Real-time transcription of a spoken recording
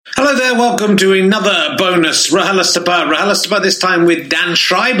Hello there, welcome to another bonus RHLSTP this time with Dan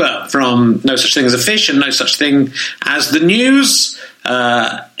Schreiber from No Such Thing as a Fish and No Such Thing as the News.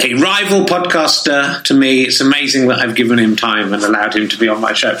 A rival podcaster to me. It's amazing that I've given him time and allowed him to be on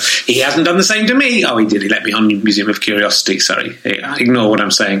my show. He hasn't done the same to me. Oh, he did. He let me on Museum of Curiosity. Sorry. Ignore what I'm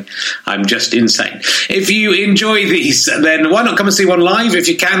saying. I'm just insane. If you enjoy these, then why not come and see one live if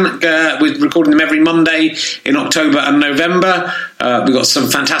you can. We're recording them every Monday in October and November. We've got some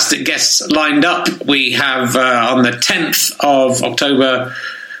fantastic guests lined up. We have on the 10th of October...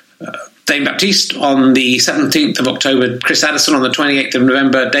 Dave Baptiste, on the 17th of October, Chris Addison, on the 28th of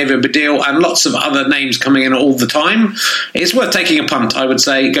November, David Baddiel, and lots of other names coming in all the time. It's worth taking a punt, I would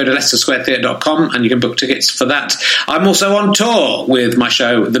say. Go to LeicesterSquareTheatre.com and you can book tickets for that. I'm also on tour with my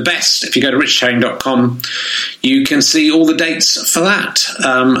show, The Best. If you go to richherring.com, you can see all the dates for that.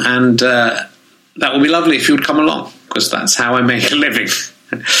 And that would be lovely if you would come along, because that's how I make a living.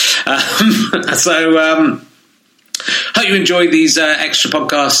 Hope you enjoy these extra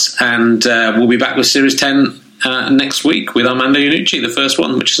podcasts, and we'll be back with Series 10 next week with Armando Iannucci, the first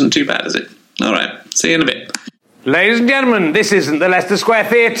one, which isn't too bad, is it? All right, see you in a bit. Ladies and gentlemen, this isn't the Leicester Square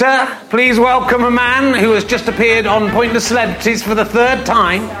Theatre. Please welcome a man who has just appeared on Pointless Celebrities for the third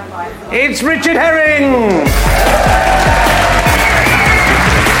time. It's Richard Herring!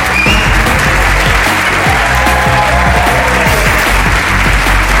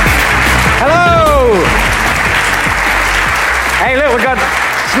 Hey, look,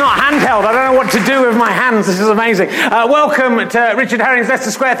 it's not handheld. I don't know what to do with my hands. This is amazing. Welcome to Richard Herring's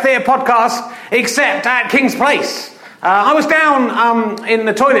Leicester Square Theatre podcast, except at King's Place. I was down in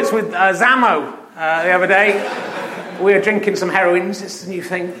the toilets with Zamo the other day. We were drinking some heroines. It's a new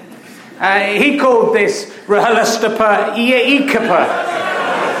thing. He called this RHLSTP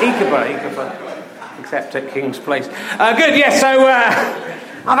except at King's Place. Good, yeah, so...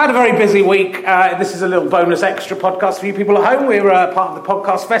 I've had a very busy week. This is a little bonus extra podcast for you people at home. We're part of the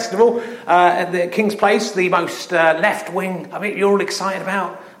podcast festival at the King's Place, the most left-wing. I mean, you're all excited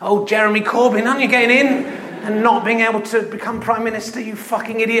about old Jeremy Corbyn, aren't you, getting in and not being able to become Prime Minister, you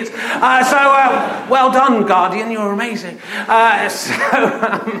fucking idiots. Well done, Guardian, you're amazing. I'm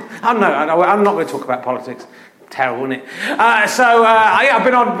not going to talk about politics. Terrible, isn't it? I've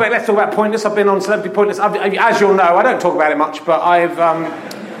been on. Let's talk about Pointless. I've been on Celebrity Pointless. As you'll know, I don't talk about it much, but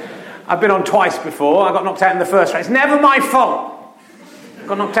I've been on twice before. I got knocked out in the first round. It's never my fault. I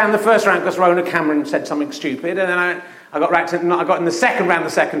got knocked out in the first round because Rona Cameron said something stupid, and then I got in the second round the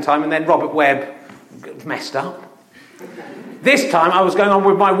second time, and then Robert Webb messed up. This time I was going on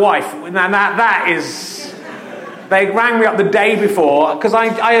with my wife, and that is. They rang me up the day before, because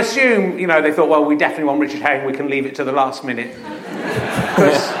I assume, they thought, well, we definitely want Richard Herring, we can leave it to the last minute.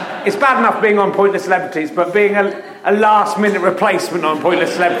 Because it's bad enough being on Pointless Celebrities, but being a last-minute replacement on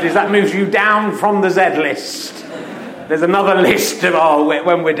Pointless Celebrities, that moves you down from the Z list. There's another list of,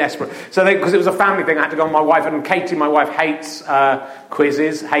 when we're desperate. So because it was a family thing, I had to go on my wife, and Katie, my wife, hates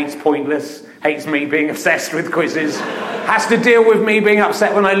quizzes, hates Pointless, hates me being obsessed with quizzes, has to deal with me being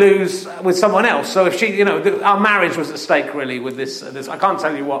upset when I lose with someone else. So if she, our marriage was at stake really with this. I can't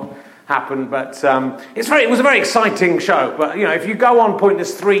tell you what happened, but it was a very exciting show. But if you go on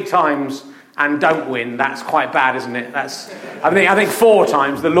Pointless 3 times and don't win, that's quite bad, isn't it? I think 4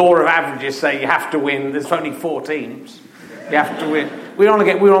 times. The law of averages say you have to win. There's only 4 teams. You have to win. We were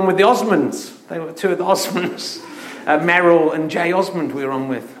on with the Osmonds. They were 2 of the Osmonds. Merrill and Jay Osmond we were on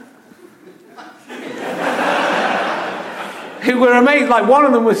with. Who were amazing. Like, one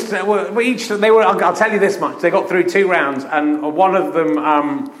of them was... I'll tell you this much. They got through 2 rounds, and one of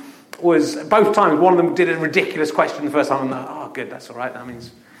them was... Both times, one of them did a ridiculous question the first time, and good, that's all right, that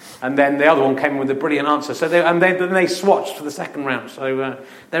means... And then the other one came with a brilliant answer. So then they swatched for the second round. So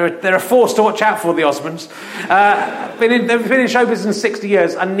they're a force to watch out for, the Osmonds. They've been in show business 60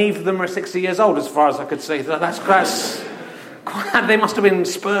 years, and neither of them are 60 years old, as far as I could see. That's they must have been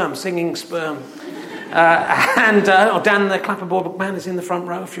singing sperm. Dan the clapperboard man is in the front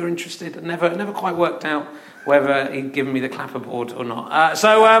row if you're interested. Never quite worked out whether he'd given me the clapperboard or not.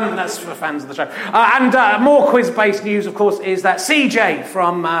 That's for fans of the show. And more quiz-based news, of course, is that CJ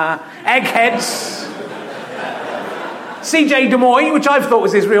from Eggheads, CJ Demoy, which I've thought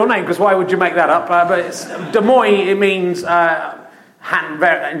was his real name, because why would you make that up? But it's Demoy, it means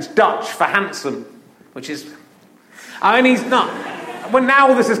it's Dutch for handsome, which is... he's not... Well, now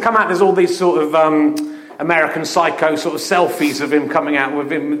all this has come out, there's all these sort of American Psycho sort of selfies of him coming out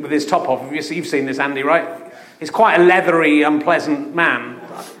with his top off. You've seen this, Andy, right? He's quite a leathery, unpleasant man.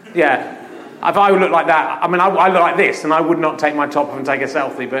 Yeah. If I would look like that, I look like this, and I would not take my top off and take a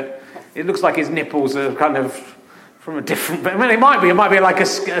selfie, but it looks like his nipples are kind of from a different... I mean, it might be like a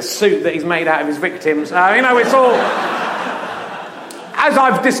suit that he's made out of his victims. It's all... As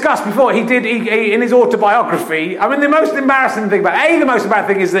I've discussed before, he in his autobiography... I mean, the most embarrassing thing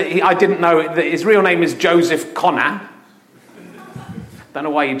is that I didn't know that his real name is Joseph Connor. Don't know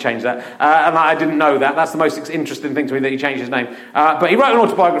why he changed that. And I didn't know that. That's the most interesting thing to me, that he changed his name. But he wrote an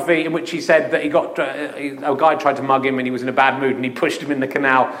autobiography in which he said that a guy tried to mug him and he was in a bad mood and he pushed him in the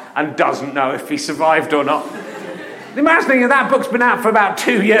canal and doesn't know if he survived or not. The embarrassing thing is that book's been out for about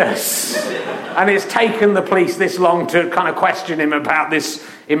 2 years. And it's taken the police this long to kind of question him about this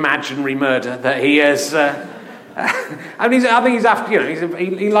imaginary murder that he has... I think he's after,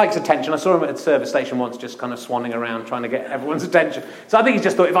 he likes attention. I saw him at the service station once just kind of swanning around trying to get everyone's attention. So I think he's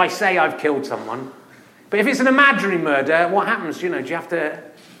just thought, if I say I've killed someone... But if it's an imaginary murder, what happens? Do you have to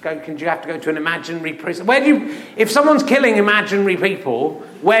go to an imaginary prison? If someone's killing imaginary people,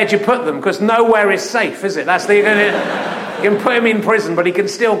 where do you put them? Because nowhere is safe, is it? You can put him in prison, but he can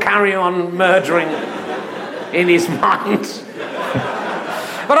still carry on murdering in his mind.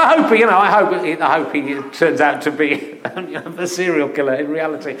 But I hope he turns out to be a serial killer in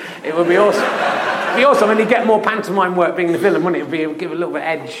reality. It would be awesome. It'd be awesome, and he'd get more pantomime work being the villain, wouldn't it? It would give a little bit of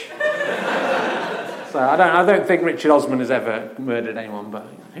edge. So I don't think Richard Osman has ever murdered anyone, but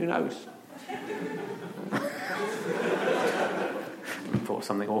who knows? I thought of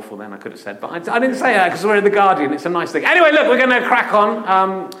something awful then I could have said, but I didn't say that because we're in The Guardian. It's a nice thing. Anyway, look, we're going to crack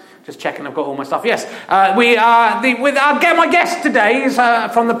on. Just checking I've got all my stuff. Yes, my guest today is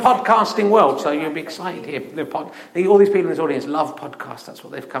from the podcasting world, so you'll be excited here. All these people in this audience love podcasts. That's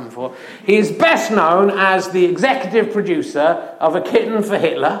what they've come for. He is best known as the executive producer of A Kitten for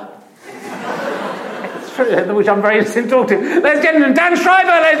Hitler. Which I'm very interested in talking to. Ladies and gentlemen, Dan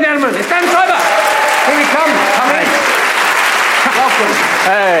Schreiber, ladies and gentlemen. It's Dan Schreiber. Here he comes. Come in. Welcome.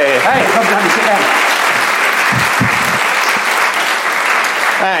 Hey. Hey, come down and sit down.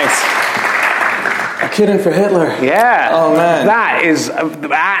 Thanks. A Kitten for Hitler. Yeah. Oh, man. That is...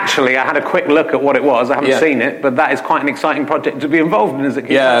 actually, I had a quick look at what it was. I haven't seen it, but that is quite an exciting project to be involved in as a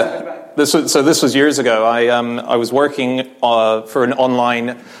kid. Yeah. This was years ago. I was working for an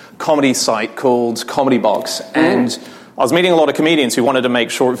online comedy site called Comedy Box, and I was meeting a lot of comedians who wanted to make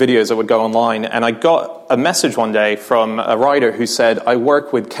short videos that would go online, and I got a message one day from a writer who said, I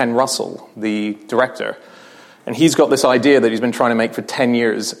work with Ken Russell, the director, and he's got this idea that he's been trying to make for 10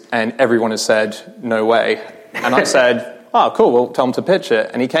 years, and everyone has said, no way. And I said, oh, cool, well, tell him to pitch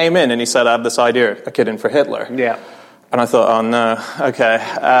it. And he came in and he said, I have this idea, A Kitten for Hitler. Yeah. And I thought, oh, no, okay.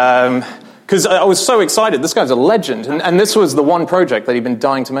 Because I was so excited. This guy's a legend. And this was the one project that he'd been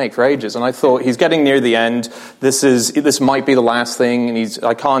dying to make for ages. And I thought, he's getting near the end. This might be the last thing. And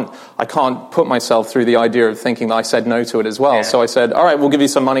I can't put myself through the idea of thinking that I said no to it as well. Yeah. So I said, all right, we'll give you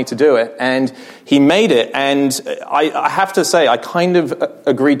some money to do it. And he made it. And I have to say, I kind of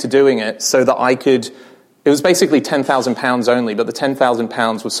agreed to doing it so that I could... It was basically £10,000 only, but the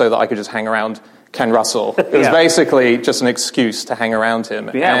 £10,000 was so that I could just hang around Ken Russell. It was basically just an excuse to hang around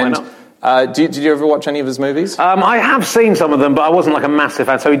him. Yeah, and, why not? Did you ever watch any of his movies? I have seen some of them, but I wasn't like a massive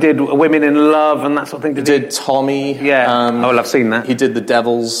fan. So he did Women in Love and that sort of thing. He did Tommy. Yeah. I've seen that. He did The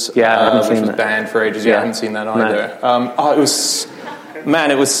Devils. Yeah, I haven't seen which was that. banned for ages. Yeah, I haven't seen that either. No.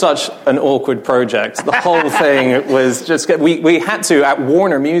 It was such an awkward project. The whole thing was just... We had to, at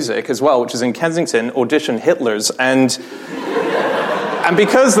Warner Music as well, which is in Kensington, audition Hitlers, and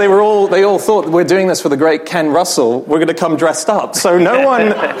because they all thought, we're doing this for the great Ken Russell, we're going to come dressed up. So no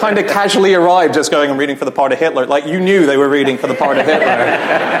one kind of casually arrived just going and reading for the part of Hitler. Like, you knew they were reading for the part of Hitler.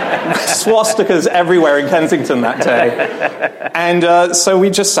 Swastikas everywhere in Kensington that day. And so we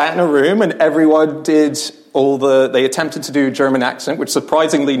just sat in a room and everyone did... They attempted to do German accent, which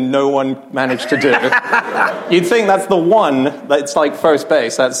surprisingly no one managed to do. You'd think that's the one that's like first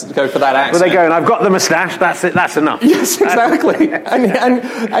base. That's go for that accent. Well, they go, and I've got the moustache. That's it. That's enough. Yes, exactly.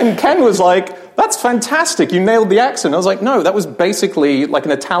 and Ken was like, "That's fantastic. You nailed the accent." I was like, "No, that was basically like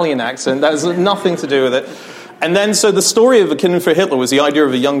an Italian accent. That has nothing to do with it." And then, so the story of A Kitten for Hitler was the idea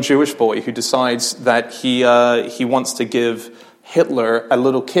of a young Jewish boy who decides that he wants to give Hitler a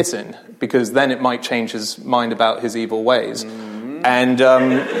little kitten, because then it might change his mind about his evil ways. Mm-hmm. And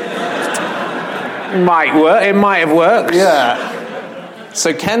might work. It might have worked. Yeah.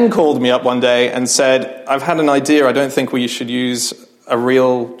 So Ken called me up one day and said, I've had an idea. I don't think we should use a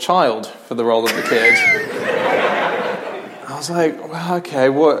real child for the role of the kid. I was like, well, okay,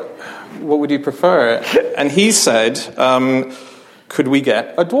 what would you prefer? And he said, could we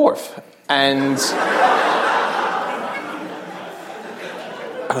get a dwarf? And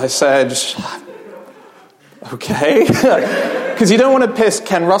I said, okay. Because you don't want to piss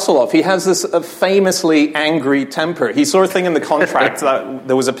Ken Russell off. He has this famously angry temper. He saw a thing in the contract that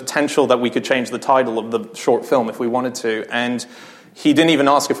there was a potential that we could change the title of the short film if we wanted to, and he didn't even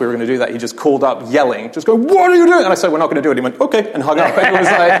ask if we were going to do that. He just called up yelling, just going, "What are you doing?" And I said, "We're not going to do it." He went, "Okay," and hung up. And it was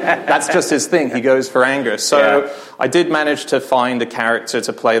like, that's just his thing. He goes for anger. So I did manage to find a character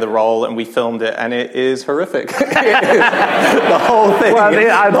to play the role, and we filmed it, and it is horrific. The whole thing.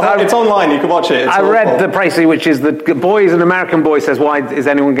 Well, it's online. You can watch it. It's I read the précis, which is the boys, an American boy says, "Why is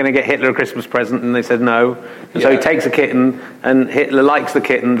anyone going to get Hitler a Christmas present?" And they said no. And so he takes a kitten, and Hitler likes the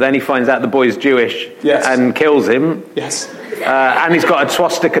kitten. Then he finds out the boy's Jewish and kills him. Yes. And he's got a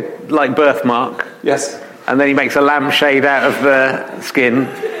swastika-like birthmark. Yes. And then he makes a lampshade out of the skin.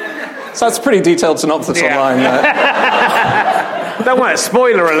 So that's a pretty detailed synopsis online. Don't worry,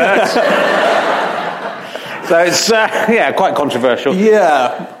 spoiler alert. So it's, quite controversial.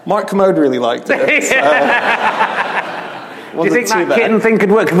 Yeah. Mark Commode really liked it. Do you think that kitten thing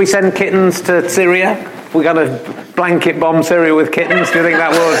could work? Could we send kittens to Syria? We got to blanket bomb Syria with kittens. Do you think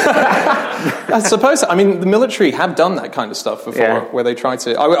that would? I suppose. I mean, the military have done that kind of stuff before, where they try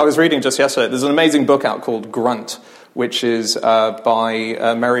to. I was reading just yesterday. There's an amazing book out called Grunt, which is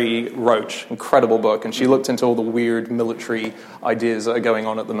by Mary Roach. Incredible book, and she looked into all the weird military ideas that are going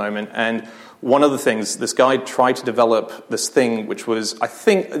on at the moment. And one of the things, this guy tried to develop this thing, which was, I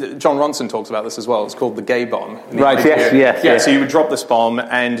think, John Ronson talks about this as well. It's called the gay bomb. Right, yes. Yeah, so you would drop this bomb,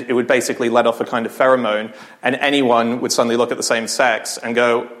 and it would basically let off a kind of pheromone, and anyone would suddenly look at the same sex and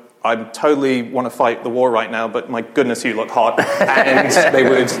go, "I totally want to fight the war right now, but my goodness, you look hot." And they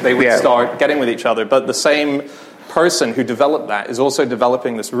would start getting with each other. But the same person who developed that is also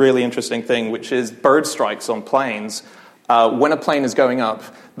developing this really interesting thing, which is bird strikes on planes. When a plane is going up,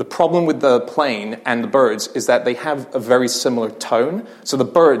 the problem with the plane and the birds is that they have a very similar tone. So the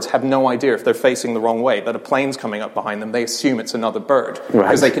birds have no idea if they're facing the wrong way, that a plane's coming up behind them. They assume it's another bird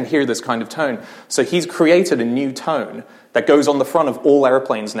because they can hear this kind of tone. So he's created a new tone that goes on the front of all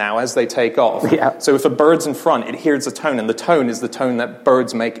airplanes now as they take off. Yeah. So if a bird's in front, it hears a tone, and the tone is the tone that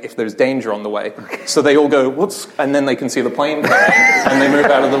birds make if there's danger on the way. So they all go, "Whoops," and then they can see the plane coming, and they move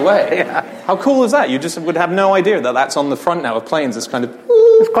out of the way. Yeah. How cool is that? You just would have no idea that that's on the front now of planes. It's kind of...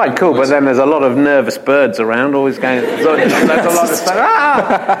 It's quite cool, but then there's a lot of nervous birds around, always going... There's a lot of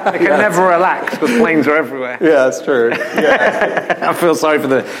stuff. They can never relax because planes are everywhere. Yeah, that's true. Yeah. I feel sorry for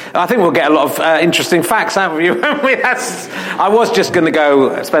the... I think we'll get a lot of interesting facts out of you, won't we? I was just going to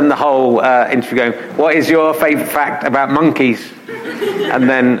go spend the whole interview going, "What is your favourite fact about monkeys?" And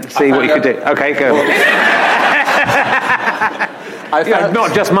then see what you could do. Okay, go.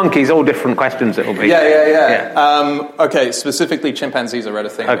 Not just monkeys, all different questions it'll be. Yeah. Okay, specifically chimpanzees, I read a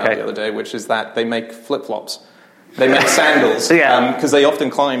thing about the other day, which is that they make flip-flops. They make sandals, because they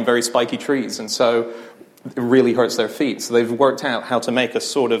often climb very spiky trees, and so it really hurts their feet. So they've worked out how to make a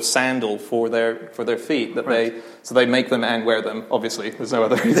sort of sandal for their feet that they make them and wear them. Obviously, there's no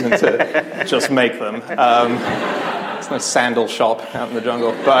other reason to just make them. It's no sandal shop out in the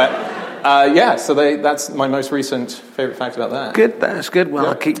jungle, but so that's my most recent favorite fact about that. Good, that's good. Well,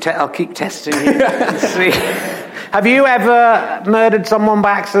 I'll keep testing you. Let's see. Have you ever murdered someone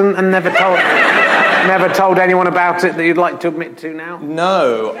by accident and never told anyone about it that you'd like to admit to now?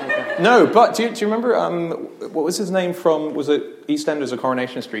 No. But do you remember what was his name from? Was it EastEnders or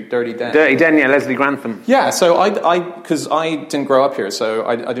Coronation Street? Dirty Den. Dirty Den, yeah, Leslie Grantham. Yeah. So because I didn't grow up here, so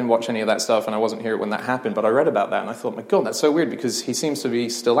I didn't watch any of that stuff, and I wasn't here when that happened. But I read about that, and I thought, my God, that's so weird because he seems to be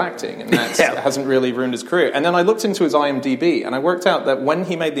still acting, and that hasn't really ruined his career. And then I looked into his IMDb, and I worked out that when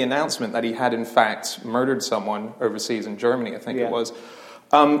he made the announcement that he had in fact murdered someone overseas in Germany, I think it was.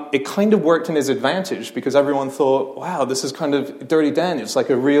 It kind of worked in his advantage because everyone thought, wow, this is kind of Dirty Dan. It's like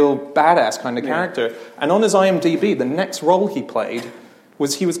a real badass kind of character. And on his IMDb, the next role he played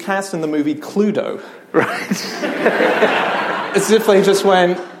was he was cast in the movie Cluedo. Right. As if they just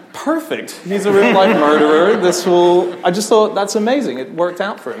went, perfect. He's a real life murderer. I just thought that's amazing. It worked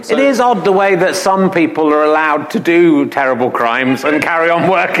out for him. So. It is odd the way that some people are allowed to do terrible crimes and carry on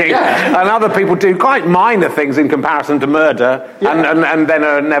working, and other people do quite minor things in comparison to murder, and then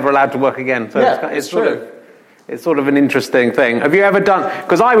are never allowed to work again. So it's true. It's sort of an interesting thing. Have you ever done...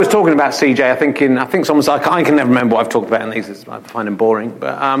 Because I was talking about CJ, I think someone said, I can never remember what I've talked about in these. I find them boring.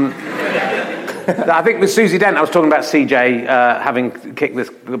 But I think with Susie Dent, I was talking about CJ having kicked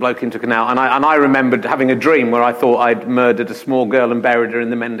the bloke into a canal. And I remembered having a dream where I thought I'd murdered a small girl and buried her in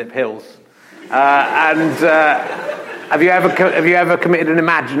the Mendip Hills. Have you ever committed an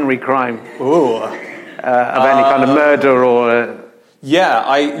imaginary crime? Ooh. Of any kind of murder or...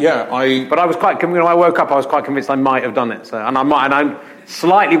 But I was quite. When I woke up, I was quite convinced I might have done it. So, and I'm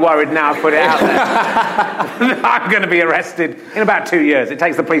slightly worried now. I've put it out there. I'm going to be arrested in about 2 years. It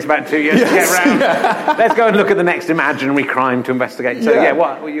takes the police about 2 years to get around. Yeah. Let's go and look at the next imaginary crime to investigate. So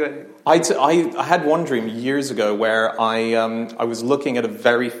what were you? I had one dream years ago where I was looking at a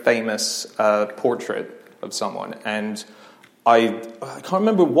very famous portrait of someone, and I can't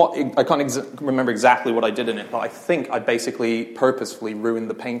remember remember exactly what I did in it, but I think I basically purposefully ruined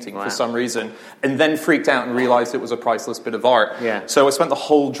the painting for some reason, and then freaked out and realized it was a priceless bit of art. Yeah. So I spent the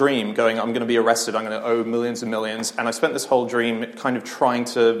whole dream going, I'm going to be arrested, I'm going to owe millions and millions, and I spent this whole dream kind of trying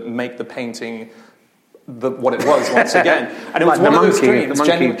to make the painting what it was once again. And it was one of those dreams. The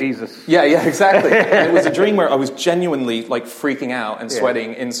monkey of Jesus. Yeah, exactly. And it was a dream where I was genuinely like freaking out and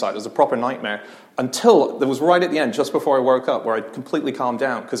sweating inside. It was a proper nightmare. Until there was right at the end, just before I woke up, where I completely calmed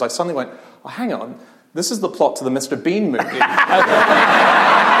down, because I suddenly went, oh, hang on, this is the plot to the Mr. Bean movie. And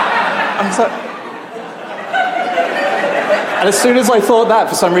as soon as I thought that,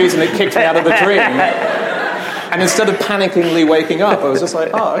 for some reason, it kicked me out of the dream. And instead of panickingly waking up, I was just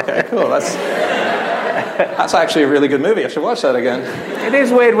like, oh, okay, cool, that's actually a really good movie. I should watch that again. It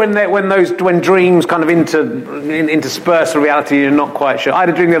is weird when dreams kind of intersperse with reality. You're not quite sure. I had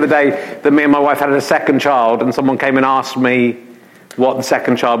a dream the other day that me and my wife had a second child, and someone came and asked me what the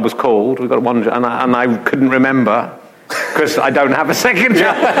second child was called. We got one, and I couldn't remember because I don't have a second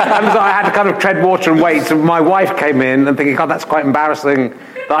child. And so I had to kind of tread water and wait. So my wife came in and thinking, God, that's quite embarrassing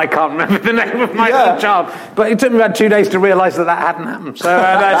that I can't remember the name of my own child. But it took me about 2 days to realise that hadn't happened. So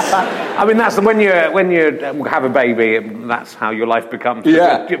that's when you have a baby, that's how your life becomes.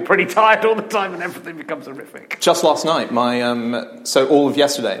 Yeah. You're pretty tired all the time and everything becomes horrific. Just last night, so all of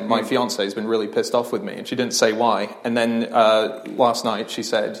yesterday, my fiancée has been really pissed off with me, and she didn't say why. And then last night she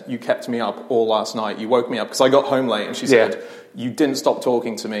said, you kept me up all last night. You woke me up because I got home late, and she said, you didn't stop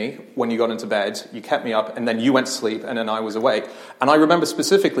talking to me when you got into bed, you kept me up, and then you went to sleep, and then I was awake. And I remember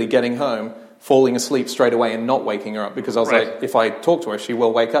specifically getting home, falling asleep straight away and not waking her up, because I was like, if I talk to her, she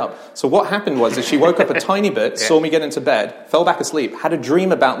will wake up. So what happened was she woke up a tiny bit, saw me get into bed, fell back asleep, had a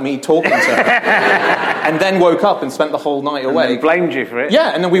dream about me talking to her, and then woke up and spent the whole night awake. And blamed you for it.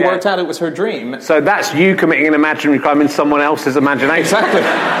 Yeah, and then we worked out it was her dream. So that's you committing an imaginary crime in someone else's imagination. Exactly.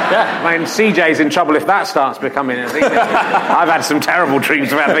 Yeah. I mean, CJ's in trouble if that starts becoming a thing. I've had some terrible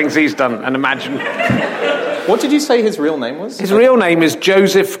dreams about things he's done and imagined. What did you say his real name was? His real name is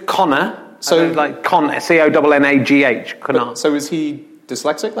Joseph Connor. So like C-O-N-A-G-H. So is he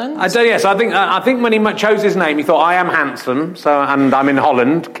dyslexic then? I think when he chose his name, he thought, I am handsome, and I'm in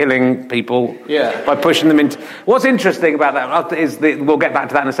Holland killing people by pushing them into... What's interesting about that is we'll get back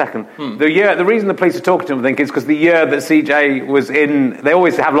to that in a second. The reason the police are talking to him, I think, is because the year that CJ was in... They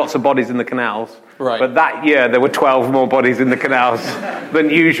always have lots of bodies in the canals. Right. But that year, there were 12 more bodies in the canals than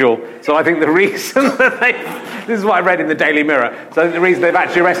usual. So I think the reason that this is what I read in the Daily Mirror. So the reason they've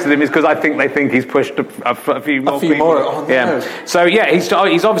actually arrested him is because I think they think he's pushed a few more people. Oh, no. Yeah. So he's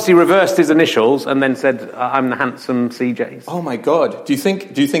obviously reversed his initials and then said, I'm the handsome CJ. Oh my God. Do you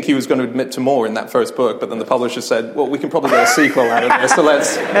think he was going to admit to more in that first book, but then the publisher said, well, we can probably get a sequel out of this, so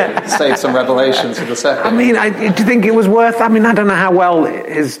let's save some revelations for the second. I mean, do you think it was worth... I mean, I don't know how well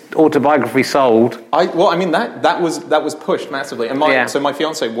his autobiography sold. That was pushed massively. And so my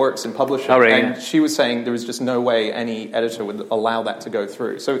fiancée works in publishing, and she was saying there was just no way any editor would allow that to go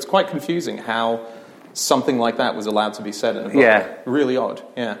through. So it's quite confusing how something like that was allowed to be said in a book. Yeah. Really odd,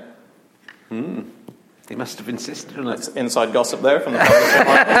 yeah. He must have insisted on it. That's inside gossip there from the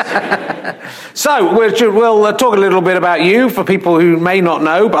publishing. So we'll talk a little bit about you for people who may not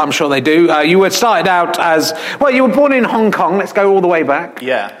know, but I'm sure they do. You were started out as... Well, you were born in Hong Kong. Let's go all the way back.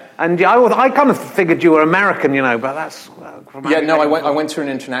 Yeah. And I kind of figured you were American, but that's... I went to an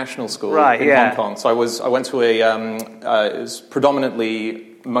international school in Hong Kong. So I went to it was predominantly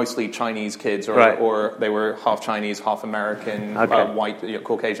mostly Chinese kids, or they were half Chinese, half American, white,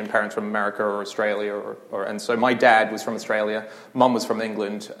 Caucasian parents from America or Australia, and so my dad was from Australia, Mum was from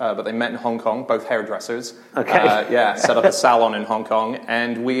England, but they met in Hong Kong, both hairdressers. Okay. Set up a salon in Hong Kong,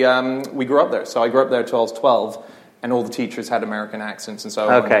 and we grew up there. So I grew up there till I was 12. And all the teachers had American accents and so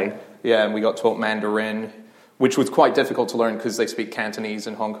on. Okay. Yeah, and we got taught Mandarin, which was quite difficult to learn because they speak Cantonese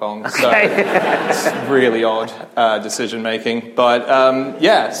in Hong Kong. So it's really odd decision-making. But,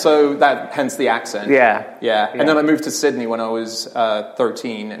 so hence the accent. Yeah. And then I moved to Sydney when I was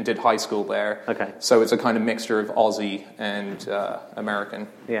 13 and did high school there. Okay. So it's a kind of mixture of Aussie and American.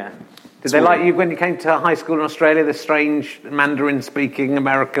 Yeah. Did they like you when you came to high school in Australia, the strange Mandarin-speaking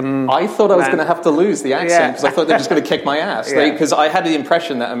American... I thought I was going to have to lose the accent because I thought they were just going to kick my ass. Yeah. Because I had the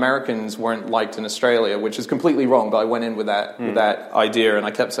impression that Americans weren't liked in Australia, which is completely wrong, but I went in with that idea, and I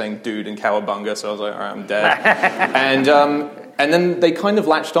kept saying dude and cowabunga, so I was like, all right, I'm dead. And then they kind of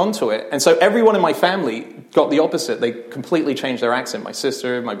latched onto it. And so everyone in my family got the opposite. They completely changed their accent. My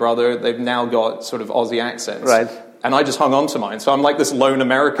sister, my brother, they've now got sort of Aussie accents. Right. And I just hung on to mine. So I'm like this lone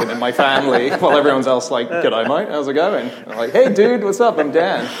American in my family while everyone's else like, g'day, mate, how's it going? And I'm like, hey, dude, what's up? I'm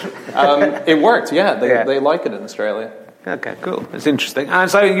Dan. It worked, yeah. They like it in Australia. Okay, cool. It's interesting.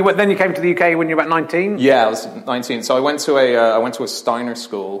 And so then you came to the UK when you were about 19? Yeah, I was 19. So I went to a Steiner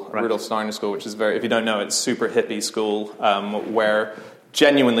school, Rudolf Steiner School, which is if you don't know, it's super hippie school where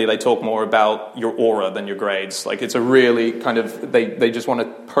genuinely they talk more about your aura than your grades. Like it's a really kind of, they just want to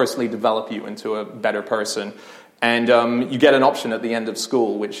personally develop you into a better person. And you get an option at the end of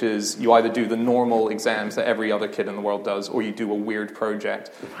school, which is you either do the normal exams that every other kid in the world does, or you do a weird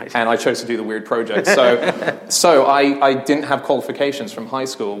project. Right. And I chose to do the weird project. So I didn't have qualifications from high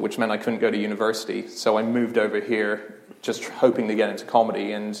school, which meant I couldn't go to university. So I moved over here just hoping to get into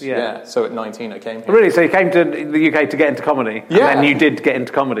comedy. And so at 19 I came here. Really? So you came to the UK to get into comedy? Yeah. And then you did get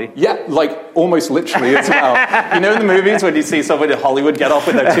into comedy? Yeah, like almost literally as well. You know in the movies when you see someone in Hollywood get off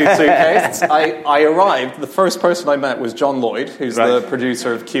with their two suitcases? I arrived, the first person I met was John Lloyd, who's the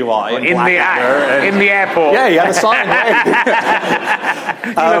producer of QI. In the airport? Yeah, he had a sign.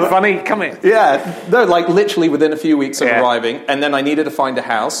 You look funny, come in. Yeah, no, like literally within a few weeks of arriving. And then I needed to find a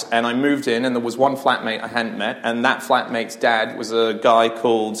house, and I moved in, and there was one flatmate I hadn't met, and that flatmate's dad was a guy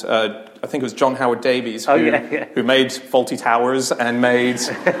called... I think it was John Howard Davies who made Fawlty Towers and made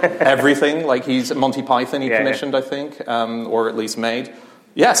everything. Like he's Monty Python, he commissioned, I think, or at least made.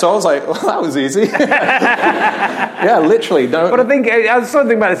 Yeah, so I was like, well, that was easy. Yeah, literally. No. But I think I was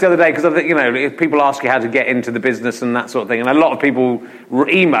thinking about this the other day because I think if people ask you how to get into the business and that sort of thing, and a lot of people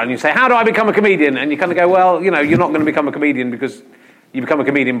email and you say, "How do I become a comedian?" And you kind of go, "Well, you're not going to become a comedian because." You become a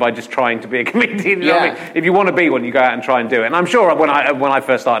comedian by just trying to be a comedian. You know what I mean? If you want to be one, you go out and try and do it. And I'm sure when I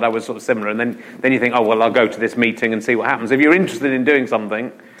first started, I was sort of similar. And then you think, oh, well, I'll go to this meeting and see what happens. If you're interested in doing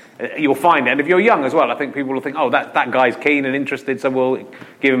something, you'll find it. And if you're young as well, I think people will think, oh, that guy's keen and interested, so we'll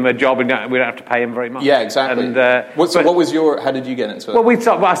give him a job and we don't have to pay him very much. Yeah, exactly. And, how did you get into it? Well, I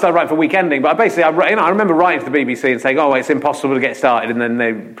started writing for Weekending, but basically, I remember writing to the BBC and saying, oh, it's impossible to get started. And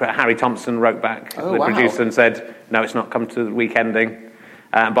then Harry Thompson wrote back, producer, and said, no, it's not come to the Weekending.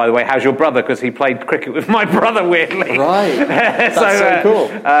 By the way, how's your brother? Because he played cricket with my brother, weirdly. Right. That's so cool.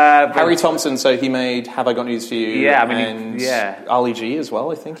 Harry Thompson, so he made Have I Got News For You? Yeah, and Ali G as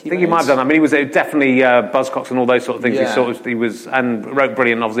well, I think he might have done that. I mean, he was definitely Buzzcocks and all those sort of things. Yeah. He was, and wrote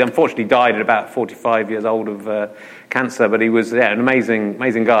brilliant novels. He unfortunately died at about 45 years old of cancer, but he was an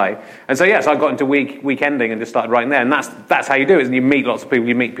amazing guy. And so, so I got into Weekending and just started writing there. And that's how you do it, and you meet lots of people.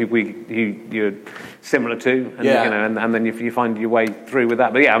 You meet people you're similar to, and, and then you find your way through with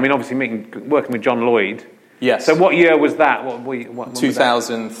that. But I mean, obviously working with John Lloyd. Yes. So what year was that? What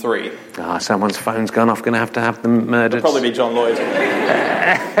 2003. Someone's phone's gone off. Going to have them murdered. It'll probably be John Lloyd.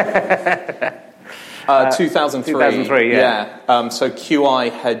 2003. 2003, yeah. So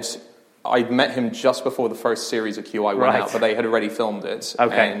QI I'd met him just before the first series of QI went out, but they had already filmed it.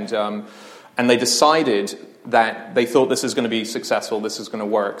 Okay. And they decided that they thought this is going to be successful, this is going to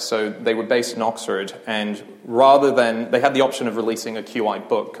work. So they were based in Oxford, and rather than... They had the option of releasing a QI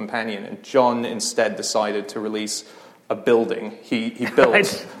book companion, and John instead decided to release a building. He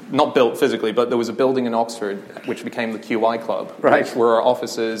built, not built physically, but there was a building in Oxford which became the QI Club, which were our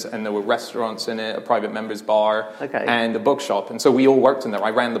offices, and there were restaurants in it, a private members bar, and a bookshop. And so we all worked in there. I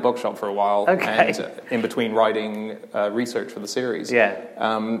ran the bookshop for a while, and in between writing research for the series.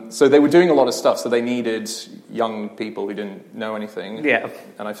 Yeah. So they were doing a lot of stuff, so they needed young people who didn't know anything. Yeah.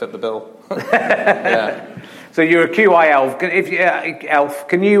 And I fit the bill. Yeah. So you're a QI elf.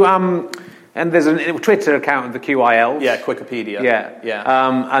 Can you... And there's a Twitter account of the QI elves. Yeah, Wikipedia. Yeah.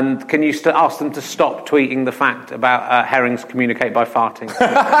 And can you ask them to stop tweeting the fact about herrings communicate by farting?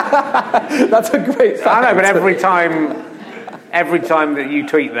 That's a great fact. I know, but every time that you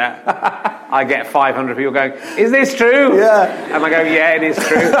tweet that, I get 500 people going, "Is this true?" Yeah. And I go, "Yeah, it is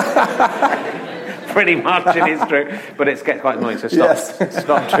true." Pretty much it is true, but it gets quite annoying, so stop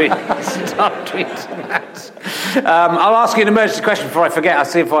tweeting that. I'll ask you an emergency question before I forget. I'll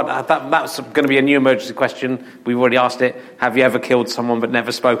see if that's going to be a new emergency question. We've already asked it. Have you ever killed someone but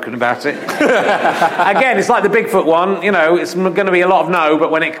never spoken about it? Again, it's like the Bigfoot one. It's going to be a lot of no,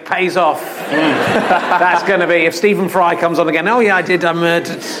 but when it pays off, that's going to be... If Stephen Fry comes on again, oh yeah, I did, I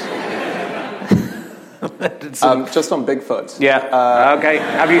murdered... Just on Bigfoot. Yeah. Okay.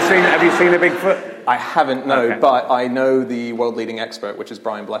 Have you seen a Bigfoot? I haven't, no, Okay. but I know the world-leading expert, which is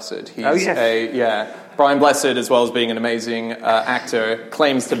Brian Blessed. He's yes. Brian Blessed, as well as being an amazing actor,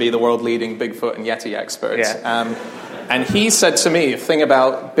 claims to be the world-leading Bigfoot and Yeti expert. Yeah. And he said to me, the thing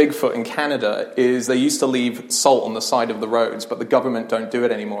about Bigfoot in Canada is they used to leave salt on the side of the roads, but the government don't do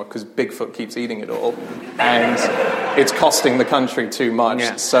it anymore because Bigfoot keeps eating it all, and it's costing the country too much.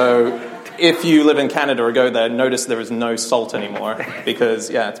 Yeah. So if you live in Canada or go there, notice there is no salt anymore because,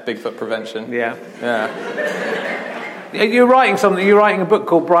 it's Bigfoot prevention. Yeah. Yeah. You're writing something. You're writing a book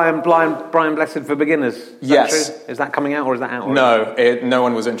called Brian Blessed for Beginners. Is Yes. that true? Is that coming out or is that out? No, no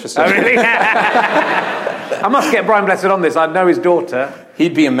one was interested. Oh, really? I must get Brian Blessed on this. I know his daughter.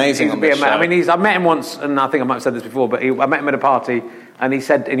 He'd be amazing on this show. I mean, I met him once, and I think I might have said this before, but I met him at a party, and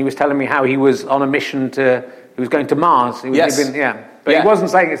he was telling me how he was on a mission he was going to Mars. He wasn't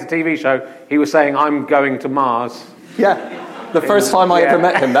saying it's a TV show. He was saying, I'm going to Mars. Yeah. The first time I ever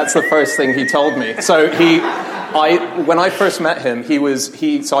met him, that's the first thing he told me. So when I first met him,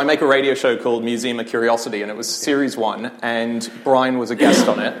 so I make a radio show called Museum of Curiosity, and it was series 1, and Brian was a guest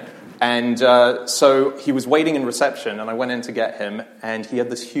on it. And so he was waiting in reception, and I went in to get him, and he had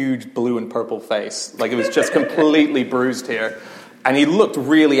this huge blue and purple face. Like, it was just completely bruised here. And he looked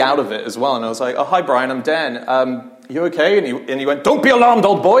really out of it as well. And I was like, oh, hi, Brian, I'm Dan. You okay? And he went, don't be alarmed,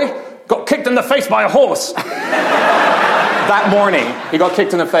 old boy. Got kicked in the face by a horse. That morning. He got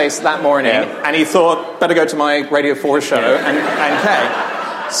kicked in the face that morning. Yeah. And he thought, better go to my Radio 4 show and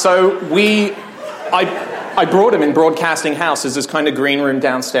pay. So I brought him in Broadcasting House. There's this kind of green room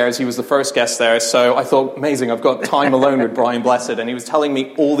downstairs. He was the first guest there. So I thought, amazing, I've got time alone with Brian Blessed. And he was telling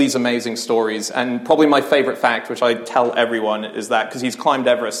me all these amazing stories. And probably my favorite fact, which I tell everyone, is that because he's climbed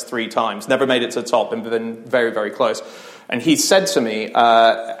Everest 3 times, never made it to the top, and been very, very close. And he said to me,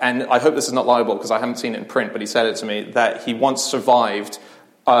 and I hope this is not liable because I haven't seen it in print, but he said it to me, that he once survived.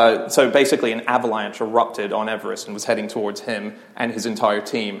 So basically an avalanche erupted on Everest and was heading towards him and his entire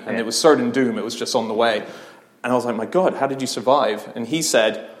team. And it was certain doom. It was just on the way. And I was like, my God, how did you survive? And he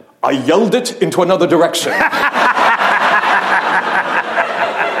said, I yelled it into another direction.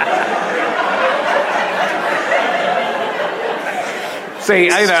 See,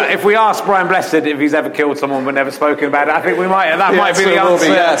 if we ask Brian Blessed if he's ever killed someone but never spoken about it, I think might be the answer.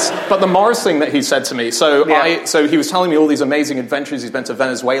 Yes. But the Mars thing that he said to me, so he was telling me all these amazing adventures. He's been to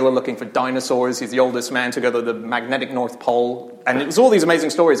Venezuela looking for dinosaurs. He's the oldest man to go to the magnetic North Pole. And it was all these amazing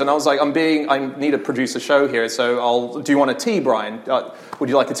stories. And I was like, I need to produce a show here, so do you want a tea, Brian? Would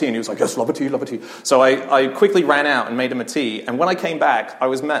you like a tea? And he was like, yes, love a tea, love a tea. So I quickly ran out and made him a tea. And when I came back, I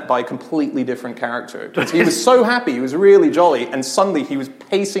was met by a completely different character. Because he was so happy, he was really jolly, and suddenly he was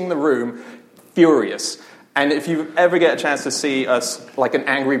pacing the room, furious. And if you ever get a chance to see us like an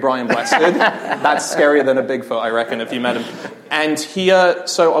angry Brian Blessed, that's scarier than a Bigfoot, I reckon, if you met him. And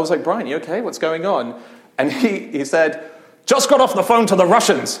so I was like, Brian, you okay? What's going on? And he said, just got off the phone to the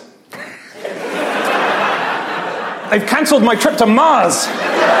Russians. They've cancelled my trip to Mars. And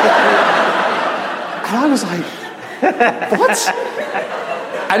I was like, what?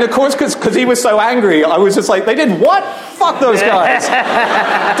 And of course, because he was so angry, I was just like, they did what? Fuck those guys.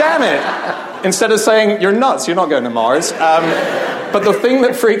 Damn it. Instead of saying, you're nuts, you're not going to Mars. But the thing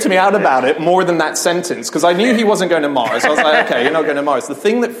that freaked me out about it, more than that sentence, because I knew he wasn't going to Mars. I was like, okay, you're not going to Mars. The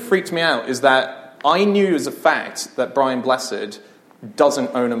thing that freaked me out is that I knew as a fact that Brian Blessed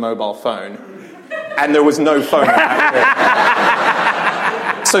doesn't own a mobile phone, and there was no phone in that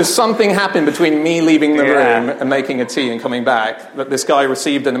room. So something happened between me leaving the room and making a tea and coming back, that this guy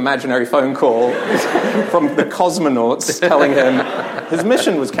received an imaginary phone call from the cosmonauts telling him his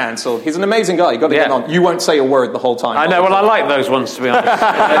mission was cancelled. He's an amazing guy. You've got to get on. You won't say a word the whole time. I know. Well, I like those ones, to be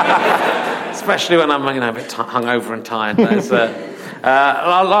honest. Especially when I'm a bit hungover and tired.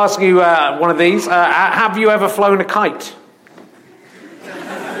 I'll ask you one of these. Have you ever flown a kite?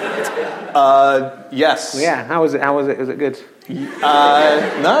 Yes. Yeah. How was it? Was it good?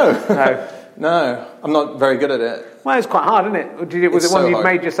 No. No. I'm not very good at it. Well, it's quite hard, isn't it? Was it one you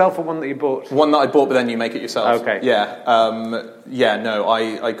made yourself or one that you bought? One that I bought, but then you make it yourself. Okay. Yeah. No.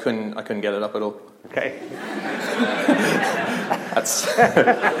 I couldn't get it up at all. Okay. That's.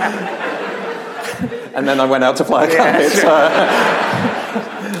 And then I went out to fly a kite.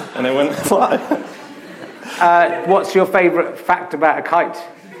 And I went fly. What's your favourite fact about a kite?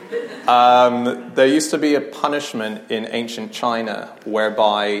 There used to be a punishment in ancient China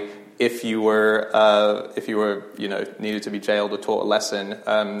whereby if you were needed to be jailed or taught a lesson,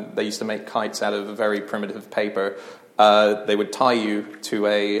 they used to make kites out of a very primitive paper. they would tie you to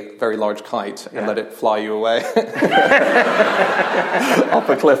a very large kite and let it fly you away. Off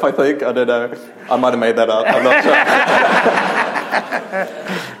a cliff, I think. I don't know. I might have made that up. I'm not sure.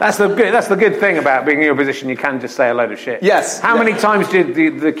 That's the good thing about being in your position. You can just say a load of shit. Yes. How many times did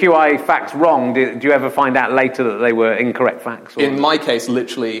the QI facts wrong? Did you ever find out later that they were incorrect facts? Or? In my case,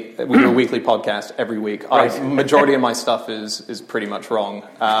 literally, we do a weekly podcast every week. Right. Majority of my stuff is pretty much wrong.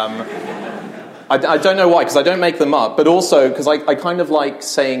 I don't know why, because I don't make them up, but also because I kind of like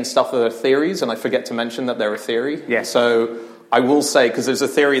saying stuff that are theories, and I forget to mention that they're a theory. Yes. So I will say, because there's a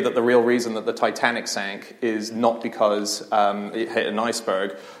theory that the real reason that the Titanic sank is not because it hit an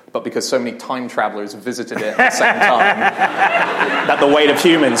iceberg, but because so many time travelers visited it at the same time that the weight of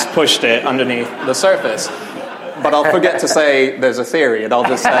humans pushed it underneath the surface. But I'll forget to say there's a theory, and I'll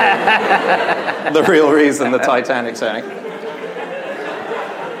just say the real reason the Titanic sank.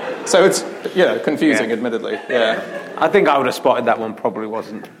 So it's, confusing, admittedly. Yeah. I think I would have spotted that one probably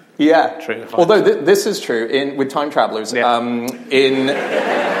wasn't true. Although this is true with time travelers. Yeah.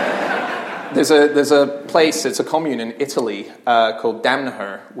 There's a place, it's a commune in Italy called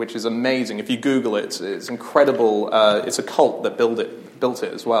Damnaher, which is amazing. If you Google it, it's incredible. It's a cult that built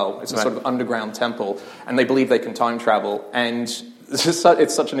it as well. It's a sort of underground temple, and they believe they can time travel. And it's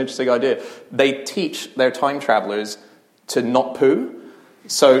such an interesting idea. They teach their time travelers to not poo.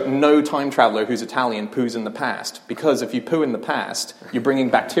 So no time traveler who's Italian poos in the past, because if you poo in the past, you're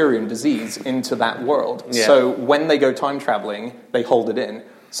bringing bacteria and disease into that world. Yeah. So when they go time traveling, they hold it in.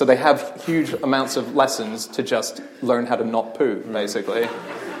 So they have huge amounts of lessons to just learn how to not poo, basically.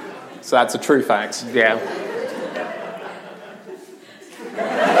 So that's a true fact. Yeah.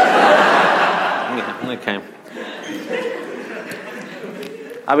 Okay.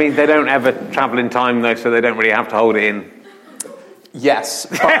 I mean, they don't ever travel in time, though, so they don't really have to hold it in. Yes,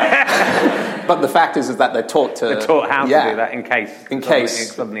 but the fact is that they're taught to... They're taught how to do that in case it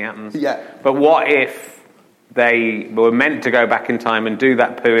suddenly happens. Yeah. But what if they were meant to go back in time and do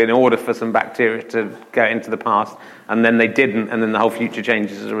that poo in order for some bacteria to go into the past, and then they didn't, and then the whole future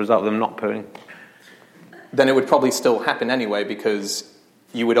changes as a result of them not pooing? Then it would probably still happen anyway, because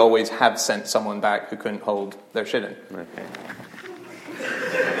you would always have sent someone back who couldn't hold their shit in. Okay.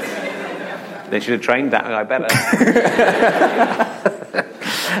 They should have trained that guy better.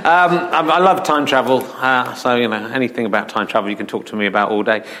 I love time travel, so anything about time travel you can talk to me about all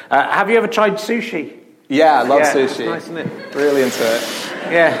day. Have you ever tried sushi? Yeah, I love sushi. It's nice, isn't it? Really into it.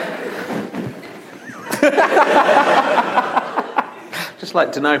 Yeah. Just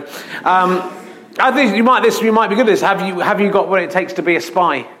like to know. I think you might be good at this. Have you got what it takes to be a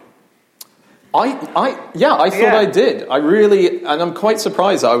spy? I thought I did. I really, and I'm quite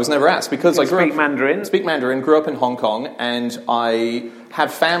surprised that I was never asked, because I speak Mandarin, grew up in Hong Kong, and I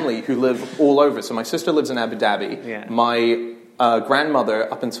have family who live all over. So my sister lives in Abu Dhabi. Yeah. My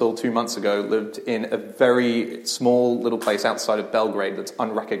grandmother, up until 2 months ago, lived in a very small little place outside of Belgrade that's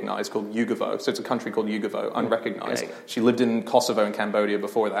unrecognized, called Yugovo. So it's a country called Yugovo, unrecognized. Okay. She lived in Kosovo and Cambodia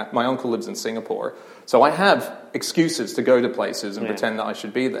before that. My uncle lives in Singapore. So I have excuses to go to places and pretend that I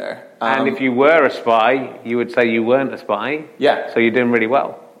should be there. And if you were a spy, you would say you weren't a spy. Yeah. So you're doing really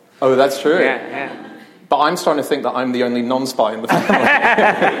well. Oh, that's true. Yeah. But I'm starting to think that I'm the only non-spy in the family.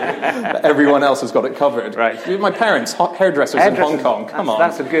 That everyone else has got it covered. Right. My parents, hairdressers in Hong Kong. Come on.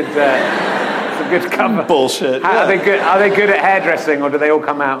 That's a good cover. Bullshit. Are they good at hairdressing, or do they all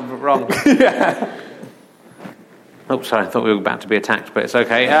come out wrong? Yeah. Oh, sorry. I thought we were about to be attacked, but it's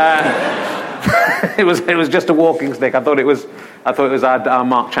okay. It was just a walking stick. I thought it was our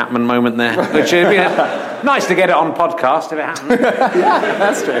Mark Chapman moment there, which would be nice to get it on podcast if it happened. Yeah,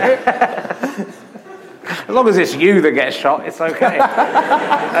 that's true. As long as it's you that gets shot, it's okay.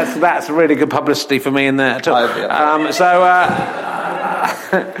 That's really good publicity for me in there too. It'd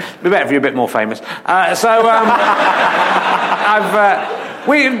be better if you're a bit more famous.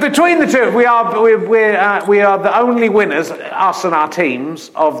 Between the two, we are the only winners, us and our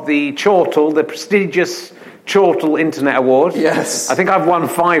teams, of the Chortle, the prestigious Chortle Internet Award. Yes, I think I've won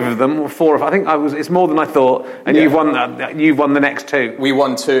 5 of them, or 4 of. I think it's more than I thought, and you've won the next 2. We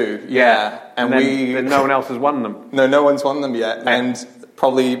won 2, yeah. And no one else has won them. No one's won them yet, and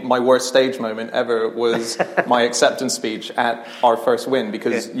probably my worst stage moment ever was my acceptance speech at our first win,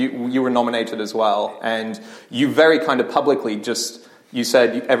 because you were nominated as well, and you very kind of publicly just... You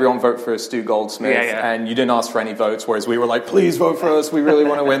said everyone vote for Stu Goldsmith, and you didn't ask for any votes, whereas we were like, please vote for us, we really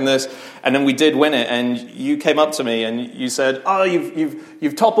want to win this. And then we did win it, and you came up to me and you said, oh,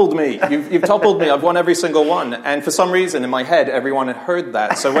 you've toppled me, you've toppled me, I've won every single one. And for some reason in my head, everyone had heard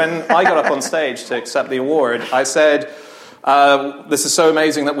that. So when I got up on stage to accept the award, I said, This is so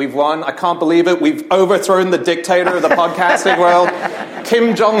amazing that we've won. I can't believe it. We've overthrown the dictator of the podcasting world.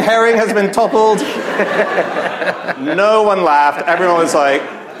 Kim Jong-herring has been toppled. No one laughed. Everyone was like,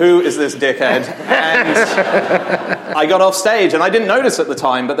 who is this dickhead? And I got off stage, and I didn't notice at the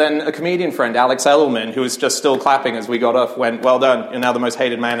time, but then a comedian friend, Alex Edelman, who was just still clapping as we got off, went, well done, you're now the most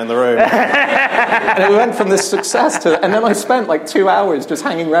hated man in the room. And we went from this success to, and then I spent like 2 hours just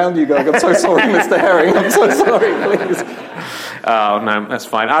hanging around you going, I'm so sorry, Mr. Herring, I'm so sorry, please. Oh, no, that's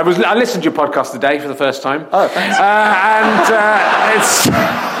fine. I listened to your podcast today for the first time. Oh, thanks. It's...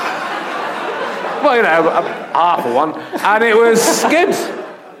 Well, half of one. And it was good.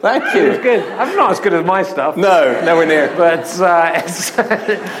 Thank you. It was good. I'm not as good as my stuff. No, nowhere near. But it's...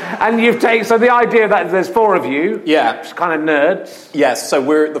 And you've taken... So the idea that there's 4 of you... Yeah. Just kind of nerds. Yes, so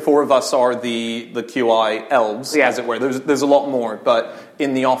the 4 of us are the QI elves, as it were. There's a lot more, but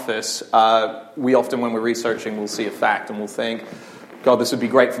in the office, we often, when we're researching, we'll see a fact and we'll think, God, this would be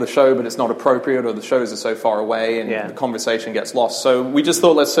great for the show, but it's not appropriate, or the shows are so far away, and the conversation gets lost. So we just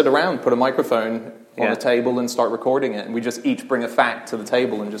thought, let's sit around, put a microphone on the table, and start recording it. And we just each bring a fact to the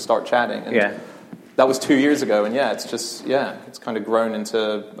table and just start chatting. And that was 2 years ago, and it's kind of grown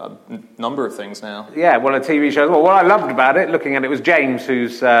into a number of things now. Yeah, well, a TV show. Well, what I loved about it, looking at it, was James,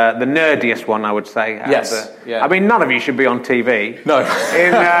 who's the nerdiest one, I would say. Yes. I mean, none of you should be on TV. No.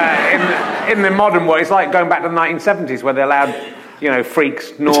 In the modern world, it's like going back to the 1970s, where they allowed...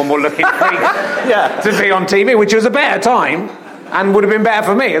 freaks, normal-looking freaks, to be on TV, which was a better time, and would have been better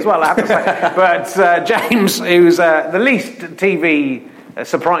for me as well, I have to say. But James, who's the least TV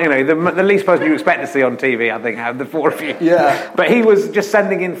surprise, the least person you expect to see on TV, I think, out of the 4 of you. Yeah. But he was just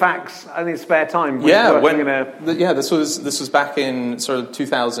sending in facts in his spare time. This was back in sort of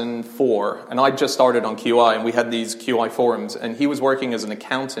 2004, and I just started on QI, and we had these QI forums, and he was working as an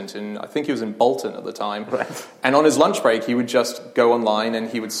accountant, and I think he was in Bolton at the time. Right. And on his lunch break, he would just go online and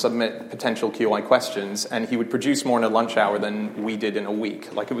he would submit potential QI questions, and he would produce more in a lunch hour than we did in a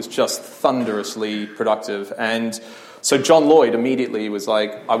week. Like, it was just thunderously productive. And so John Lloyd immediately was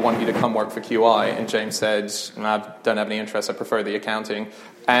like, I want you to come work for QI. And James said, I don't have any interest, I prefer the accounting.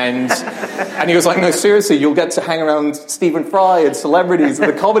 And he was like, no, seriously, you'll get to hang around Stephen Fry and celebrities in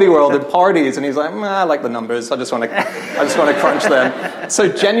the comedy world at parties. And he's like, I like the numbers, I just want to crunch them. So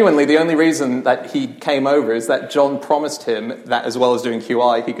genuinely, the only reason that he came over is that John promised him that, as well as doing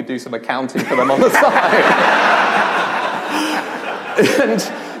QI, he could do some accounting for them on the side. And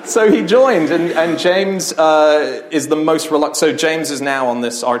so he joined, and James is the most reluctant. So James is now on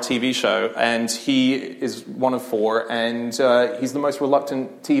our TV show, and he is one of 4, and he's the most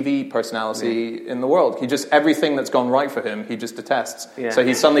reluctant TV personality in the world. He just, everything that's gone right for him, he just detests. Yeah. So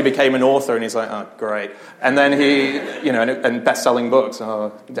he suddenly became an author, and he's like, oh, great. And then he, and best-selling books,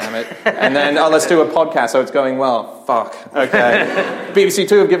 oh, damn it. And then, let's do a podcast, so it's going well. Fuck, okay. BBC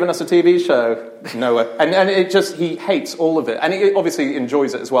Two have given us a TV show. No way. And it just, he hates all of it. And he obviously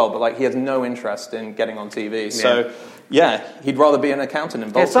enjoys it as well, but he has no interest in getting on TV. So, he'd rather be an accountant in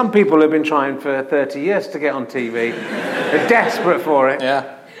Bolton. Yeah, some people have been trying for 30 years to get on TV. They're desperate for it.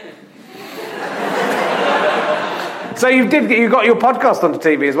 Yeah. So you got your podcast onto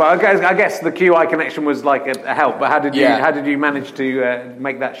TV as well. I guess the QI connection was like a help, but how did you manage to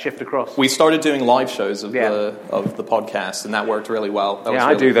make that shift across? We started doing live shows of the podcast, and that worked really well.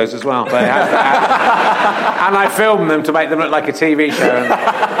 I do those as well, but and I film them to make them look like a TV show.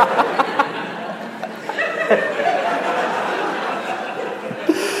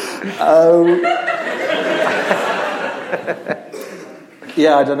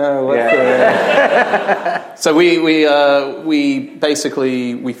 Yeah, I don't know. So we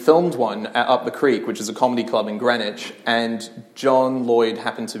basically filmed one at Up the Creek, which is a comedy club in Greenwich, and John Lloyd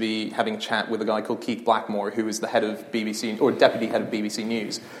happened to be having a chat with a guy called Keith Blackmore, who is the head of BBC, or deputy head of BBC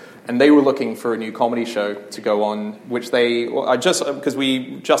News. And they were looking for a new comedy show to go on, which because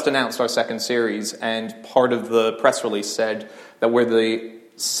we just announced our 2nd series, and part of the press release said that we're the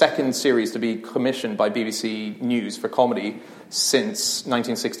 2nd series to be commissioned by BBC News for comedy since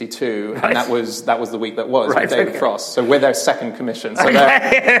 1962, and that was the week that was with David Frost. So we're their 2nd commission. So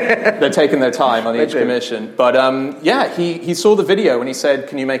they're taking their time on each commission. But he saw the video and he said,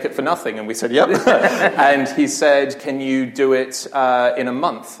 "Can you make it for nothing?" And we said, "Yep." And he said, "Can you do it in a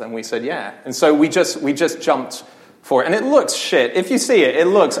month?" And we said, "Yeah." And so we just jumped for it. And it looks shit. If you see it, it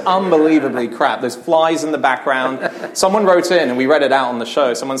looks unbelievably crap. There's flies in the background. Someone wrote in, and we read it out on the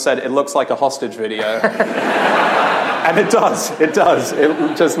show. Someone said, it looks like a hostage video. And it does. It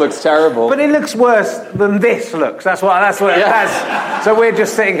just looks terrible. But it looks worse than this looks. That's so we're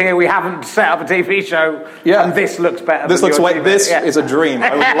just sitting here, we haven't set up a TV show, and this looks better. This looks like this is a dream.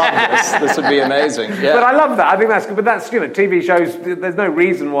 I would love this. This would be amazing. Yeah. But I love that. I think that's good. But that's, TV shows, there's no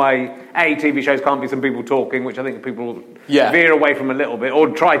reason why, TV shows can't be some people talking, which I think people veer away from a little bit, or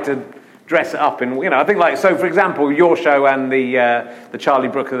try to dress it up in, I think, like, so for example, your show and the Charlie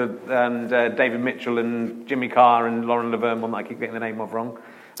Brooker and David Mitchell and Jimmy Carr and Lauren Laverne one that I keep getting the name of wrong.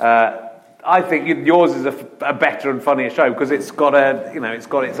 I think yours is a better and funnier show because it's got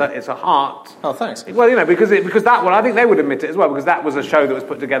it's a heart. Oh, thanks. Well, because that one, I think they would admit it as well, because that was a show that was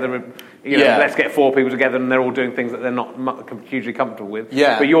put together. Let's get 4 people together and they're all doing things that they're not hugely comfortable with.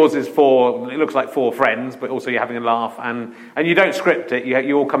 Yeah. But yours is it looks like 4 friends, but also you're having a laugh and you don't script it.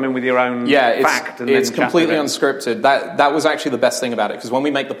 You all come in with your own fact. It's completely unscripted. That was actually the best thing about it, because when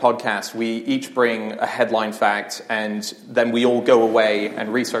we make the podcast, we each bring a headline fact and then we all go away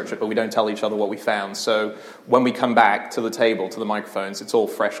and research it, but we don't tell each other what we found. So when we come back to the table, to the microphones, it's all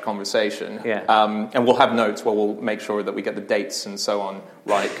fresh conversation. Yeah. And we'll have notes where we'll make sure that we get the dates and so on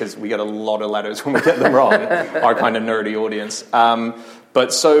right, because we get a lot of letters when we get them wrong, our kind of nerdy audience.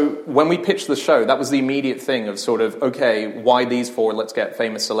 But so when we pitched the show, that was the immediate thing of sort of, okay, why these 4? Let's get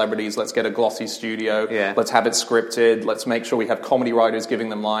famous celebrities. Let's get a glossy studio. Yeah. Let's have it scripted. Let's make sure we have comedy writers giving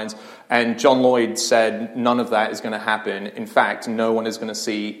them lines. And John Lloyd said none of that is going to happen. In fact, no one is going to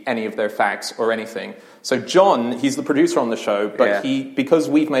see any of their facts or anything. So John, he's the producer on the show, but because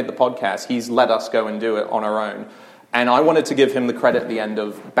we've made the podcast, he's let us go and do it on our own. And I wanted to give him the credit at the end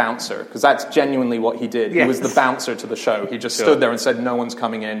of bouncer, because that's genuinely what he did. Yes. He was the bouncer to the show. He just stood there and said, no one's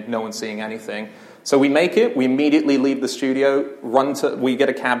coming in, no one's seeing anything. So we make it, we immediately leave the studio, we get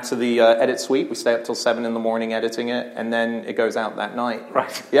a cab to the edit suite, we stay up till 7 in the morning editing it, and then it goes out that night.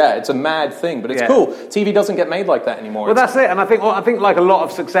 Right. Yeah, it's a mad thing, but it's cool. TV doesn't get made like that anymore. Well, that's it, and I think like a lot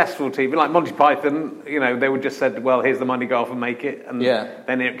of successful TV, like Monty Python, they would just said, well, here's the money, go off and make it, and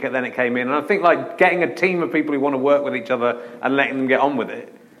then it came in. And I think like getting a team of people who want to work with each other and letting them get on with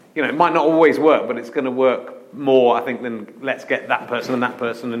it, it might not always work, but it's going to work more, I think, than let's get that person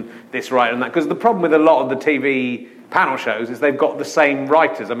and this writer and that. Because the problem with a lot of the TV panel shows is they've got the same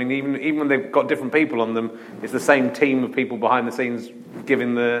writers. I mean, even when they've got different people on them, it's the same team of people behind the scenes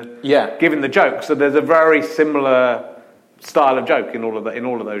giving the joke. So there's a very similar style of joke in all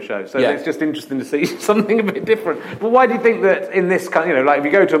of those shows. So it's just interesting to see something a bit different. But why do you think that in this kind, like if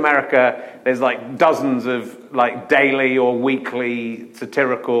you go to America, there's like dozens of like daily or weekly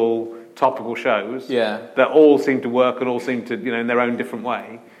satirical topical shows that all seem to work and all seem to, in their own different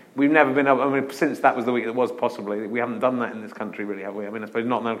way. We've never been able, since that was the week that was possibly, we haven't done that in this country really, have we? I suppose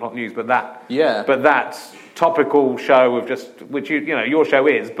not 9 o'clock news, but that topical show of just, which your show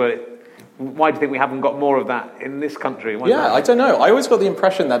is, but why do you think we haven't got more of that in this country? I don't know. I always got the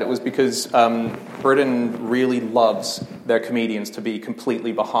impression that it was because Britain really loves their comedians to be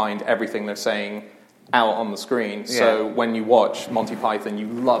completely behind everything they're saying out on the screen. So when you watch Monty Python, you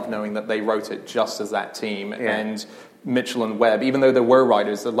love knowing that they wrote it just as that team. And Mitchell and Webb, even though there were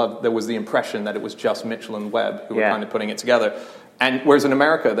writers, there was the impression that it was just Mitchell and Webb who were kind of putting it together. And whereas in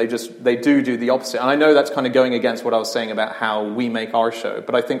America, they do the opposite. And I know that's kind of going against what I was saying about how we make our show,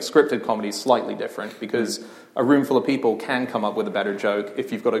 but I think scripted comedy is slightly different because a room full of people can come up with a better joke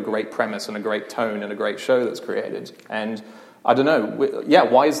if you've got a great premise and a great tone and a great show that's created. And I don't know.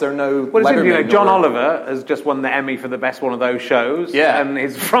 Why is there no Letterman? John Oliver has just won the Emmy for the best one of those shows. Yeah. And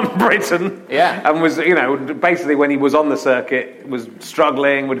he's from Britain. Yeah. And was, basically when he was on the circuit, was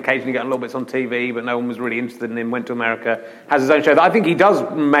struggling, would occasionally get a little bits on TV, but no one was really interested in him, went to America, has his own show. I think he does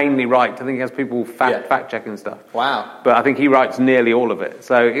mainly write. I think he has people fact-checking stuff. Wow. But I think he writes nearly all of it.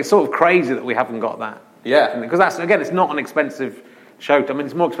 So it's sort of crazy that we haven't got that. Yeah. Because that's, again, it's not an expensive show.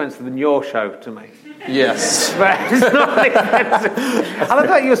 It's more expensive than your show to make. Yes. But it's not expensive. And I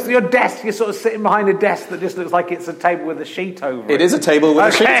thought your desk, you're sort of sitting behind a desk that just looks like it's a table with a sheet over it. It is a table with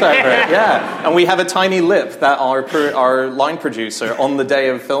a sheet over it, yeah. And we have a tiny lip that our line producer, on the day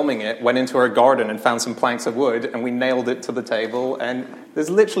of filming it, went into our garden and found some planks of wood, and we nailed it to the table, and there's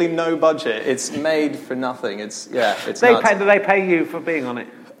literally no budget. It's made for nothing. It's Do they pay you for being on it?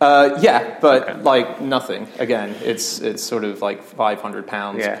 But like nothing. Again, it's sort of like £500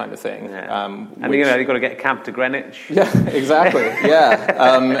 kind of thing. Yeah. And you've got to get a cab to Greenwich. Yeah, exactly.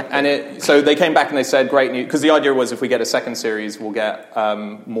 Yeah. So they came back and they said, great news, because the idea was if we get a second series, we'll get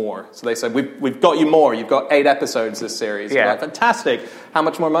more. So they said, we've got you more. You've got 8 episodes this series. Yeah. Like, fantastic. How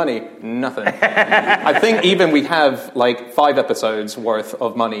much more money? Nothing. I think even we have like 5 episodes worth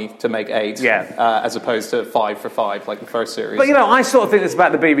of money to make 8, as opposed to 5 for 5 like the first series. But I sort of think it's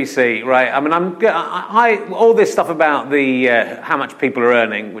about the BBC, right? I mean, all this stuff about the how much people are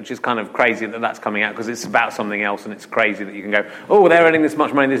earning, which is kind of crazy that that's coming out because it's about something else, and it's crazy that you can go, oh, they're earning this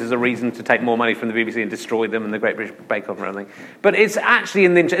much money. This is a reason to take more money from the BBC and destroy them and the Great British Bake Off and everything. But it's actually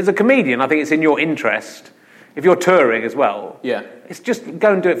as a comedian, I think it's in your interest. If you're touring as well, it's just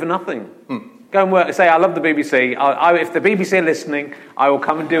go and do it for nothing. Go and work. Say, I love the BBC. If the BBC are listening, I will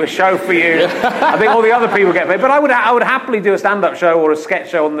come and do a show for you. I think all the other people get paid, but I would happily do a stand-up show or a sketch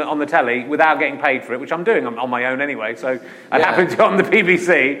show on the telly without getting paid for it, which I'm doing on my own anyway. So I'd happily do it on the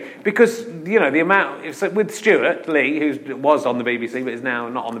BBC because the amount with Stuart Lee, who was on the BBC but is now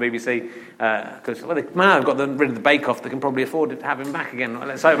not on the BBC because they've got rid of the Bake Off. They can probably afford to have him back again.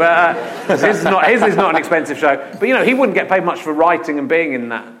 So, but his is not an expensive show. But he wouldn't get paid much for writing and being in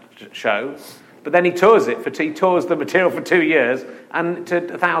that show. But then he tours he tours the material for 2 years and to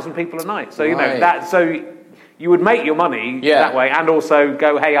 1,000 people a night. So you would make your money that way, and also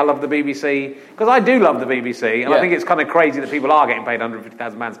go, hey, I love the BBC because I do love the BBC, and I think it's kind of crazy that people are getting paid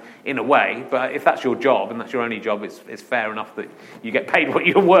 £150,000 in a way. But if that's your job and that's your only job, it's fair enough that you get paid what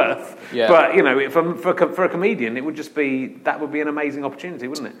you're worth. Yeah. But for a comedian, it would just be an amazing opportunity,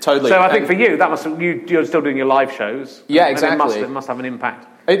 wouldn't it? Totally. So I think for you, you're still doing your live shows. Yeah, exactly. It must have an impact.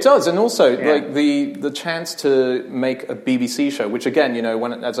 It does, and also like the chance to make a BBC show, which again,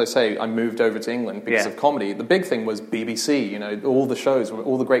 when, as I say, I moved over to England because of comedy. The big thing was BBC. All the shows,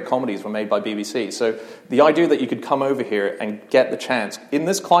 all the great comedies were made by BBC. So the idea that you could come over here and get the chance in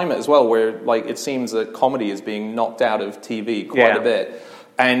this climate as well, where like it seems that comedy is being knocked out of TV quite a bit.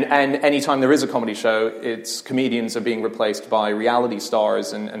 And anytime there is a comedy show, comedians are being replaced by reality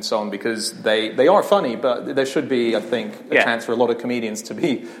stars and so on because they are funny, but there should be, I think, a chance for a lot of comedians to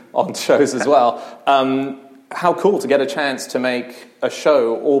be on shows as well. How cool to get a chance to make a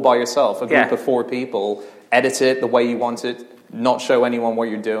show all by yourself, a group of 4 people, edit it the way you want it, not show anyone what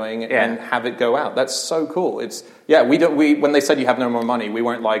you're doing, and have it go out. That's so cool. When they said you have no more money, we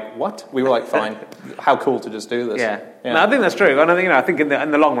weren't like, what? We were like, fine. How cool to just do this. Yeah. No, I think that's true. And I think in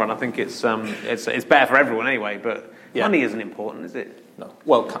the long run, I think it's better for everyone anyway. But money isn't important, is it? No.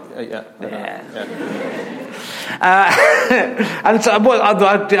 Well, and so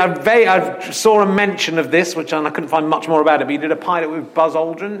I saw a mention of this, which I couldn't find much more about it. But you did a pilot with Buzz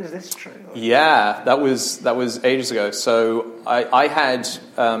Aldrin. Is this true? Yeah, that was ages ago. So I had.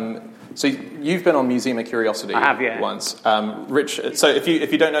 So you've been on Museum of Curiosity. I have, once. Rich. So if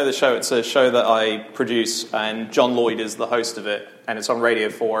you don't know the show, it's a show that I produce, and John Lloyd is the host of it, and it's on Radio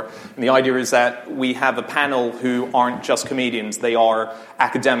 4. And the idea is that we have a panel who aren't just comedians; they are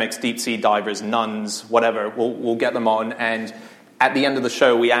academics, deep sea divers, nuns, whatever. We'll get them on, and at the end of the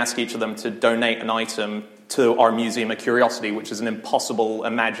show, we ask each of them to donate an item to our Museum of Curiosity, which is an impossible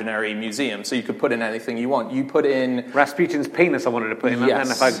imaginary museum. So you could put in anything you want. You put in Rasputin's penis. I wanted to put in. Yes. I don't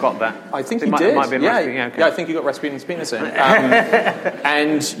know if I got that. I think you did. It might be Yeah, I think you got Rasputin's penis in.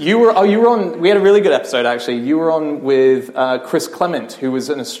 And you were on. We had a really good episode actually. You were on with Chris Clement, who was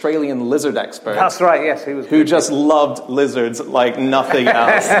an Australian lizard expert. That's right. Yes, he was. Who just loved lizards like nothing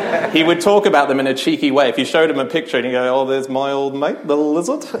else. He would talk about them in a cheeky way. If you showed him a picture and you go, "Oh, there's my old mate, the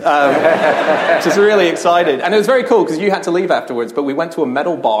lizard," just really excited. And it was very cool because you had to leave afterwards, but we went to a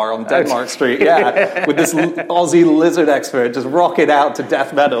metal bar on Denmark Street, with this Aussie lizard expert just rocking out to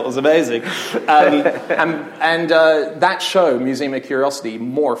death metal. It was amazing. And that show, Museum of Curiosity,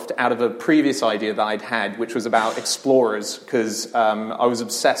 morphed out of a previous idea that I'd had, which was about explorers, because I was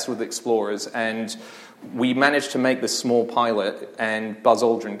obsessed with explorers, and we managed to make this small pilot, and Buzz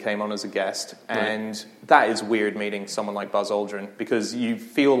Aldrin came on as a guest, and that is weird meeting someone like Buzz Aldrin, because you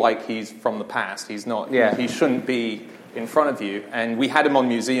feel like he's from the past. He's not. He shouldn't be in front of you. And we had him on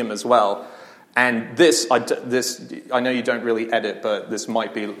Museum as well. And this, I know you don't really edit, but this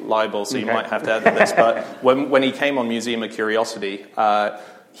might be liable, so you might have to edit this. But when he came on Museum of Curiosity,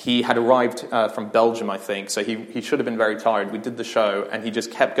 he had arrived from Belgium, I think, so he should have been very tired. We did the show, and he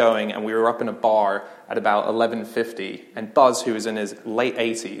just kept going, and we were up in a bar at about 11:50, and Buzz, who was in his late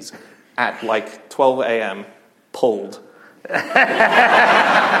 80s, at like 12 a.m., pulled.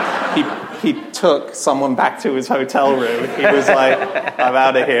 He took someone back to his hotel room. He was like, "I'm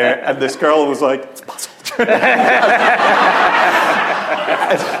out of here," and this girl was like, "It's Buzz Aldrin."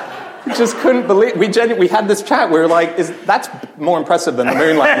 We just couldn't believe. We had this chat. We were like, that's more impressive than the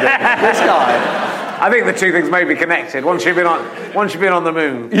moon landing. This guy. I think the two things may be connected. Once you've been on the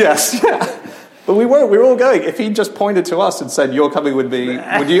moon. Yes. Yeah. But we weren't. We were all going. If he just pointed to us and said, "You're coming with me,"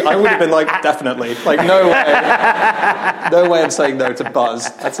 would you? I would have been like, "Definitely." Like, no way I'm saying no to Buzz.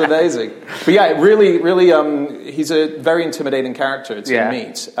 That's amazing. But yeah, really, he's a very intimidating character to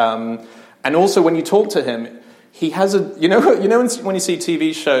meet. And also, when you talk to him, He has when you see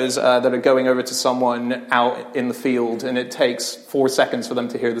TV shows that are going over to someone out in the field and it takes 4 seconds for them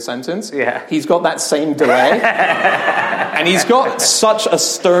to hear the sentence? Yeah. He's got that same delay. And he's got such a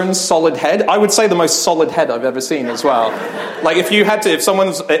stern, solid head. I would say the most solid head I've ever seen as well. Like if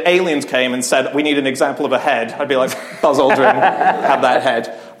aliens came and said, we need an example of a head, I'd be like, Buzz Aldrin, have that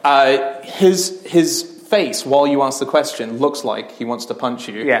head. His face while you ask the question looks like he wants to punch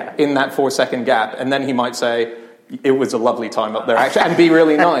you in that 4 second gap, and then he might say, it was a lovely time up there, actually, and be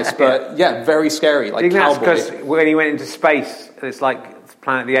really nice, but very scary, like cowboy. Because when he went into space, it's like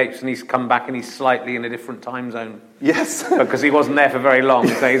Planet of the Apes, and he's come back and he's slightly in a different time zone. Yes. Because he wasn't there for very long,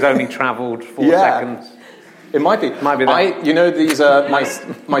 so he's only travelled 4 seconds. It might be. That. These are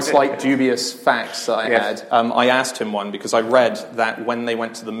my slight dubious facts that I had. I asked him one because I read that when they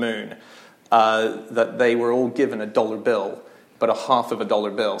went to the moon, that they were all given a dollar bill, but a half of a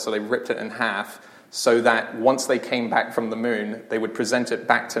dollar bill, so they ripped it in half, so that once they came back from the moon, they would present it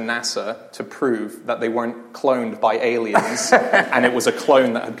back to NASA to prove that they weren't cloned by aliens, and it was a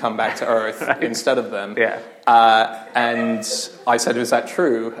clone that had come back to Earth instead of them. Yeah. And I said, is that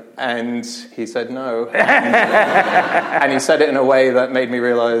true? And he said no. And he said it in a way that made me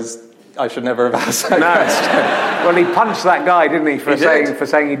realize I should never have asked that question. Well, he punched that guy, didn't he, for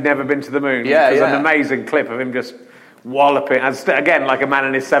saying he'd never been to the moon. Yeah, There's an amazing clip of him just walloping. Again, like a man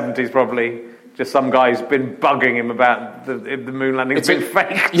in his 70s, probably. Just some guy's been bugging him about the moon landing being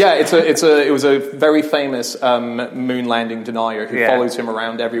fake. Yeah, it was a very famous moon landing denier who follows him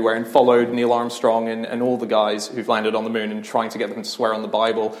around everywhere and followed Neil Armstrong and all the guys who've landed on the moon and trying to get them to swear on the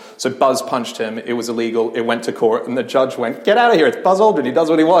Bible. So Buzz punched him. It was illegal. It went to court, and the judge went, "Get out of here! It's Buzz Aldrin. He does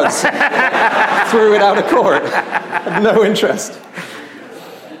what he wants." Threw it out of court. Had no interest.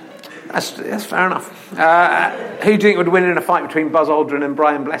 That's fair enough. Who do you think would win in a fight between Buzz Aldrin and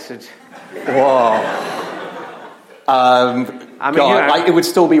Brian Blessed? Whoa. It would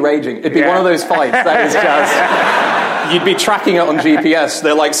still be raging. It'd be one of those fights that is just... You'd be tracking it on GPS.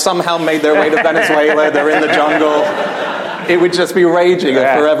 They're like somehow made their way to Venezuela. They're in the jungle. It would just be raging, a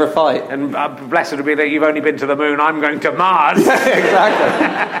forever fight. And Blessed would be that you've only been to the moon, I'm going to Mars.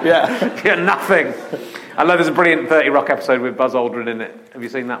 Exactly. Yeah. You're nothing. I know there's a brilliant 30 Rock episode with Buzz Aldrin in it. Have you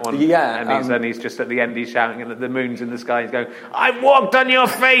seen that one? Yeah. And he's just at the end, he's shouting, and the moon's in the sky. He's going, "I walked on your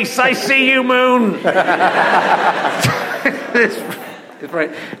face. I see you, moon." It's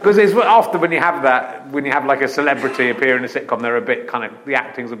right, because it's often when you have like a celebrity appear in a sitcom, they're a bit the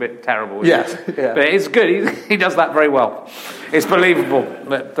acting's a bit terrible. Yeah. But it's good. He does that very well. It's believable.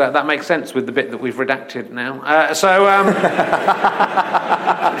 But that makes sense with the bit that we've redacted now.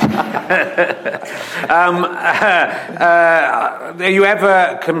 Are you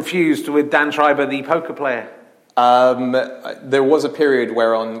ever confused with Dan Schreiber, the poker player? There was a period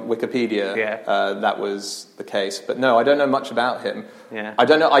where on Wikipedia that was the case, but no, I don't know much about him. Yeah. I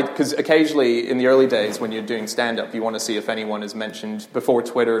don't know, because occasionally in the early days when you're doing stand-up, you want to see if anyone has mentioned, before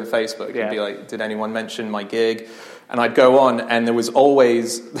Twitter and Facebook, you'd be like, did anyone mention my gig? And I'd go on, and there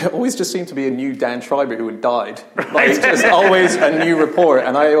always just seemed to be a new Dan Schreiber who had died. Like, just always a new report.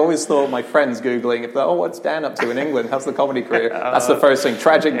 And I always thought my friends Googling, what's Dan up to in England? How's the comedy career? That's the first thing.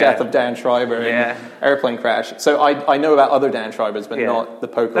 Tragic death of Dan Schreiber in airplane crash. So I know about other Dan Schreibers, but not the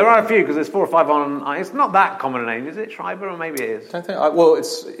poker. There are a few, because there's 4 or 5 on... It's not that common a name, is it? Schreiber, or maybe it is? I don't think...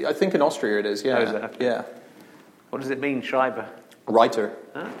 I think in Austria it is, yeah. Oh, is it? Okay. Yeah. What does it mean, Schreiber? Writer.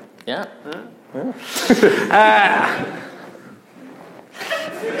 Huh? Yeah.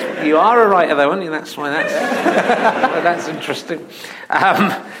 You are a writer, though, aren't you? That's why that's interesting.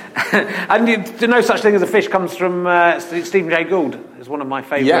 And No Such Thing as a Fish comes from Stephen Jay Gould. Is one of my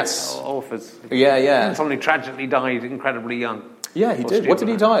favourite authors. Yeah. Someone who tragically died incredibly young. Yeah, he did. What did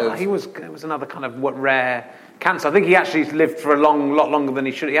he die of? It was another kind of rare cancer. I think he actually lived for a lot longer than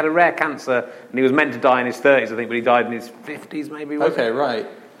he should. He had a rare cancer, and he was meant to die in his 30s, I think, but he died in his 50s, maybe. Okay, right.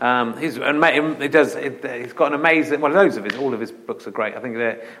 He's got an amazing. Well, all of his books are great. I think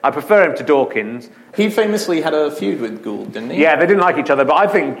I prefer him to Dawkins. He famously had a feud with Gould, didn't he? Yeah, they didn't like each other. But I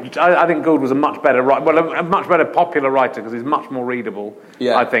think Gould was a much better a much better popular writer, because he's much more readable.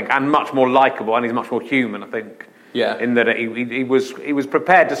 Yeah. I think, and much more likable, and he's much more human. I think. Yeah. In that he was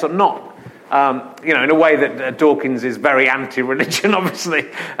prepared to sort of not. In a way that Dawkins is very anti-religion, obviously,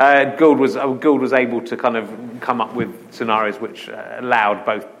 Gould was able to kind of come up with scenarios which allowed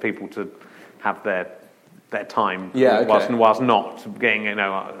both people to have their time, whilst not getting,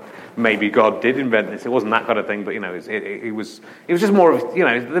 maybe God did invent this. It wasn't that kind of thing, but it was just more of,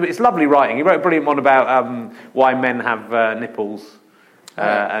 it's lovely writing. He wrote a brilliant one about why men have nipples.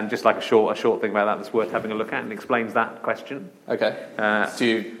 And just like a short thing about that that's worth having a look at and explains that question. Okay. Do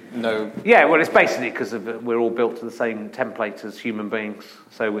you know? Yeah, well, it's basically because we're all built to the same template as human beings.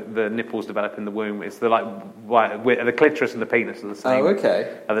 So the nipples develop in the womb. It's the clitoris and the penis are the same. Oh,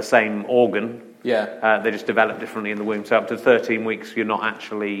 okay. Are the same organ. Yeah. They just develop differently in the womb. So up to 13 weeks, you're not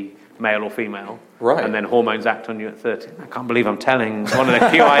actually male or female. Right. And then hormones act on you at 13. I can't believe I'm telling one of the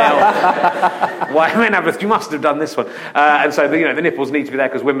QIL. Why, you must have done this one. And so the nipples need to be there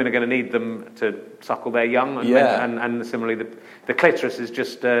because women are going to need them to suckle their young. And similarly, the clitoris is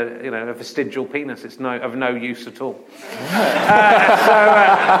just a vestigial penis. It's of no use at all.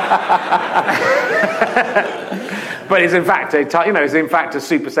 But it's in fact a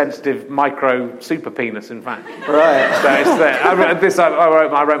super sensitive super penis. In fact, right. So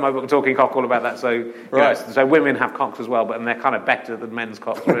I wrote my book Talking Cock all about that. So so women have cocks as well, but they're kind of better than men's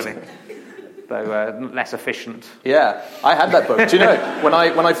cocks, really. So less efficient. Yeah, I had that book. Do you know when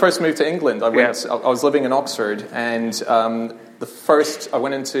I first moved to England, I was living in Oxford, and I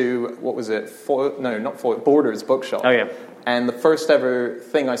went into Borders bookshop. Oh yeah. And the first ever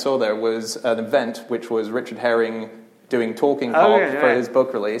thing I saw there was an event which was Richard Herring doing Talking Cock for his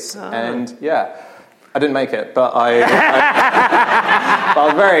book release, and I didn't make it, but I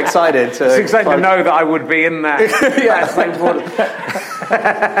was very excited to. It's exciting to know that I would be in that. Same border.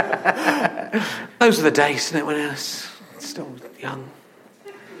 Those are the days, isn't it, when I was still young,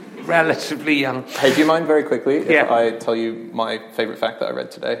 relatively young. Hey, do you mind very quickly if I tell you my favourite fact that I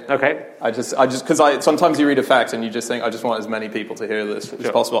read today? Okay. I just because sometimes you read a fact and you just think I just want as many people to hear this as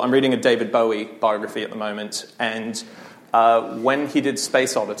possible. I'm reading a David Bowie biography at the moment, and when he did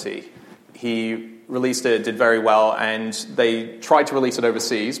Space Oddity, he released it, did very well, and they tried to release it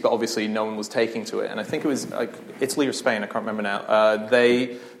overseas, but obviously no one was taking to it. And I think it was like Italy or Spain, I can't remember now.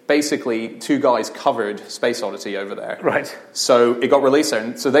 They basically, two guys covered Space Oddity over there. Right. So it got released there,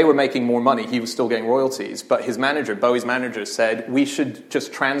 and so they were making more money. He was still getting royalties, but his manager, Bowie's manager, said, we should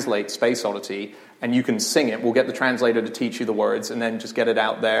just translate Space Oddity, and you can sing it. We'll get the translator to teach you the words, and then just get it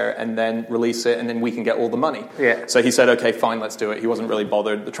out there, and then release it, and then we can get all the money. Yeah. So he said, okay, fine, let's do it. He wasn't really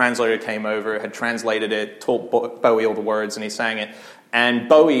bothered. The translator came over, had translated it, taught Bowie all the words, and he sang it. And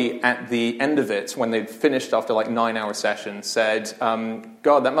Bowie, at the end of it, when they'd finished after like 9-hour session, said,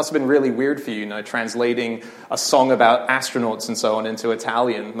 God, that must have been really weird for you, translating a song about astronauts and so on into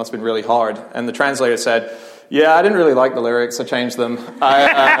Italian. It must have been really hard. And the translator said, yeah, I didn't really like the lyrics. I changed them.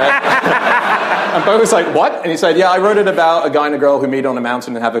 And Bowie was like, what? And he said, yeah, I wrote it about a guy and a girl who meet on a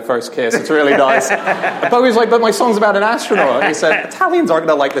mountain and have a first kiss. It's really nice. And Bowie was like, but my song's about an astronaut. And he said, Italians aren't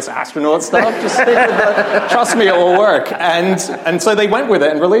going to like this astronaut stuff. Just stick with it. Trust me, it will work. And so they went with it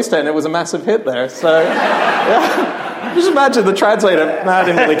and released it, and it was a massive hit there. So, yeah. Just imagine the translator. No, I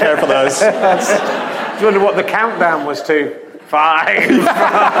didn't really care for those. Do you wonder what the countdown was to? 5, 4,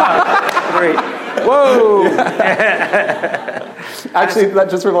 3. Whoa! Actually, that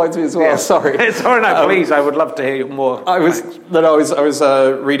just reminds me as well. Yeah. Sorry. Sorry, no, please. I would love to hear more. I was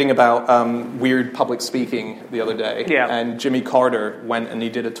reading about weird public speaking the other day, and Jimmy Carter went and he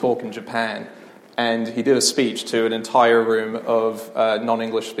did a talk in Japan, and he did a speech to an entire room of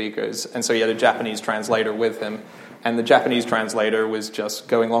non-English speakers, and so he had a Japanese translator with him, and the Japanese translator was just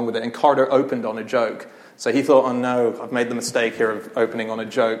going along with it, and Carter opened on a joke. So he thought, oh no, I've made the mistake here of opening on a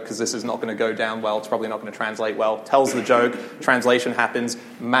joke because this is not going to go down well. It's probably not going to translate well. Tells the joke, translation happens,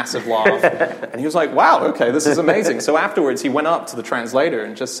 massive laugh. And he was like, wow, okay, this is amazing. So afterwards he went up to the translator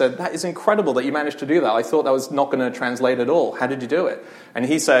and just said, that is incredible that you managed to do that. I thought that was not going to translate at all. How did you do it? And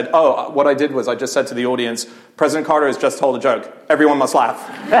he said, oh, what I did was I just said to the audience, President Carter has just told a joke. Everyone must laugh.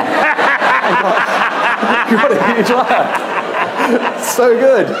 What a huge laugh. So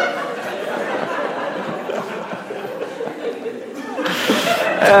good.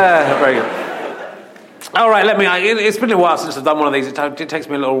 Very good. All right, it's been a while since I've done one of these. It takes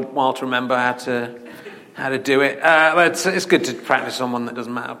me a little while to remember how to do it. But it's good to practice on one that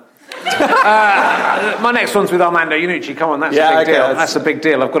doesn't matter. My next one's with Armando Iannucci. Come on, that's a big deal. That's a big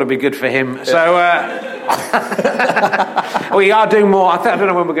deal. I've got to be good for him. Yeah. So we are doing more. I don't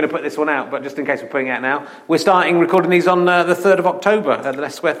know when we're going to put this one out, but just in case we're putting it out now, we're starting recording these on the 3rd of October at the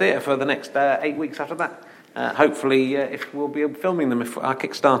Leicester Square Theatre for the next 8 weeks after that. Hopefully, if we'll be filming them. If our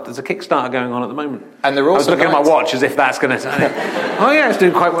Kickstarter, there's a Kickstarter going on at the moment, and they're also. I was looking at my watch as if that's going to. Oh yeah, it's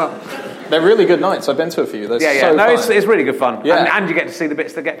doing quite well. They're really good nights. I've been to a few. They're so fun. It's really good fun. Yeah. And you get to see the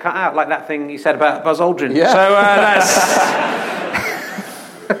bits that get cut out, like that thing you said about Buzz Aldrin. Yeah. So that's.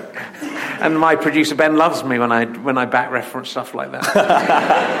 And my producer Ben loves me when I back reference stuff like that.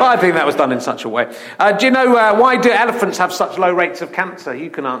 Well, I think that was done in such a way. Do you know why do elephants have such low rates of cancer? You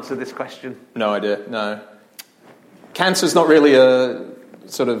can answer this question. No idea. No. Cancer's not really a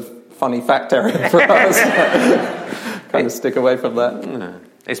sort of funny fact area for us. Kind of stick away from that. No.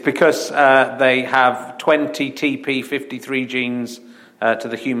 It's because they have 20 TP53 genes to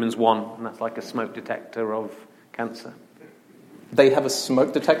the human's 1, and that's like a smoke detector of cancer. They have a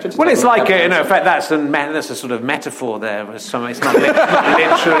smoke detector? Well, it's like, in fact, that's a sort of metaphor there. It's not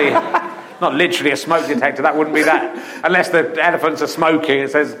literally a smoke detector. That wouldn't be that. Unless the elephants are smoking,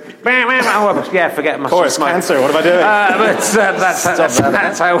 it says, yeah, forget it. Of course, cancer, what am I doing?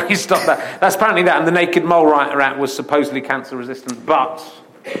 That's how we stop that. That's apparently that, and the naked mole rat was supposedly cancer resistant, but...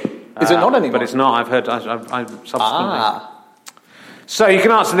 Is it not anymore? But it's not, I've heard, I subsequently. So you can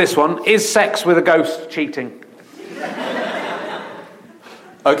answer this one. Is sex with a ghost cheating?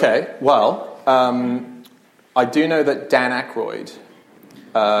 Okay, well, I do know that Dan Aykroyd,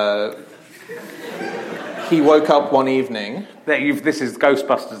 he woke up one evening... This is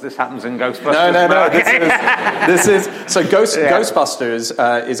Ghostbusters. This happens in Ghostbusters. No.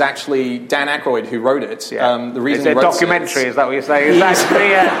 Ghostbusters is actually Dan Aykroyd who wrote it. Yeah. The reason it's a documentary, is that what you're saying?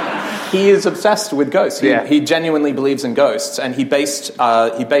 He is obsessed with ghosts. He genuinely believes in ghosts, and he based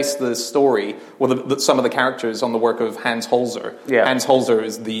the story, some of the characters, on the work of Hans Holzer. Yeah. Hans Holzer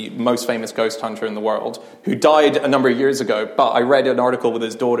is the most famous ghost hunter in the world, who died a number of years ago. But I read an article with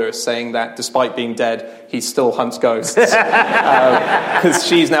his daughter saying that despite being dead, he still hunts ghosts because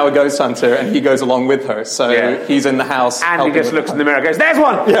she's now a ghost hunter, and he goes along with her. So he's in the house, and he just looks in the mirror and goes, "There's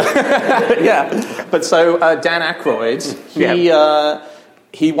one." Yeah. But so Dan Aykroyd,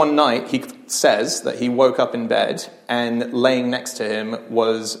 he one night, he says that he woke up in bed and laying next to him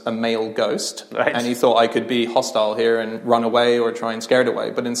was a male ghost. Right. And he thought, I could be hostile here and run away or try and scare it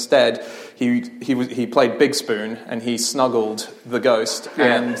away. But instead, he played Big Spoon and he snuggled the ghost.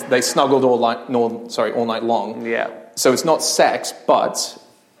 Yeah. And they snuggled all night long. Yeah. So it's not sex, but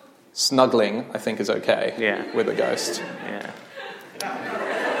snuggling, I think, is okay with a ghost.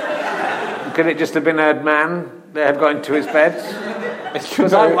 Yeah. Could it just have been a man that had got into his bed?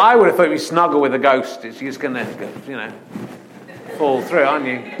 Because I would have thought if you snuggle with a ghost, it's just going to, fall through, aren't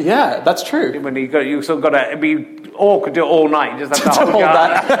you? Yeah, that's true. When you sort of got to, it'd be awkward to do it all night. You just have to hold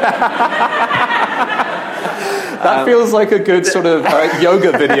that. That feels like a good sort of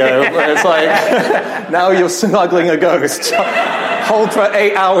yoga video where it's like, now you're snuggling a ghost. Hold for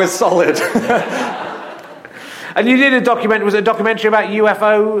 8 hours solid. And you did a documentary. Was it a documentary about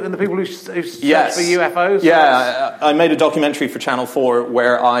UFO and the people who search for UFOs? Yeah, I made a documentary for Channel 4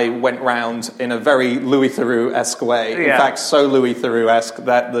 where I went round in a very Louis Theroux-esque way. In fact, so Louis Theroux-esque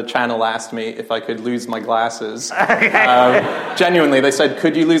that the channel asked me if I could lose my glasses. Genuinely, they said,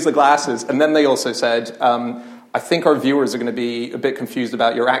 could you lose the glasses? And then they also said, I think our viewers are going to be a bit confused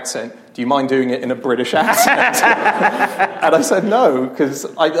about your accent. Do you mind doing it in a British accent? And I said no, because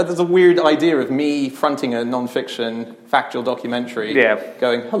there's a weird idea of me fronting a non-fiction factual documentary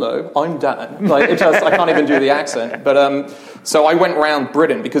going, hello, I'm Dan. I can't even do the accent. But so I went around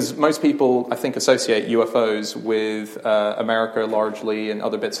Britain, because most people, I think, associate UFOs with America largely and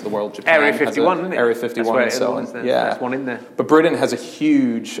other bits of the world. Japan Area 51, isn't it? Area 51 and so on. There's one in there. But Britain has a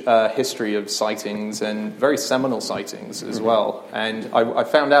huge history of sightings and very seminal sightings as well. And I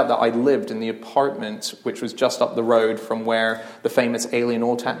found out that I lived in the apartment which was just up the road from where the famous alien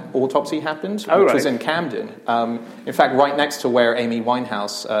autopsy happened, which was in Camden. In fact, right next to where Amy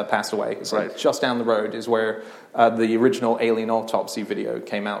Winehouse passed away. It's like just down the road is where the original alien autopsy video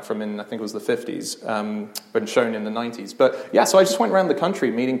came out from in, I think it was the 50s, but shown in the 90s. But yeah, so I just went around the country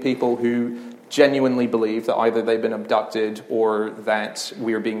meeting people who genuinely believe that either they've been abducted or that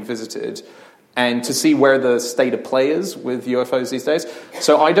we are being visited, and to see where the state of play is with UFOs these days.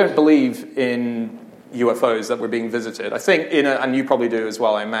 So I don't believe in UFOs that we're being visited. I think, and you probably do as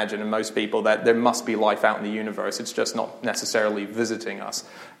well, I imagine, and most people, that there must be life out in the universe. It's just not necessarily visiting us.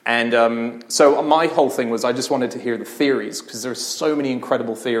 And so my whole thing was I just wanted to hear the theories, because there's so many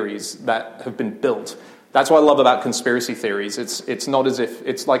incredible theories that have been built. That's what I love about conspiracy theories. It's not as if,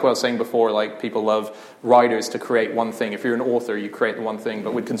 it's like what I was saying before, like people love writers to create one thing. If you're an author, you create the one thing.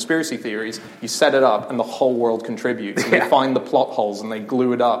 But with conspiracy theories, you set it up and the whole world contributes. And they find the plot holes and they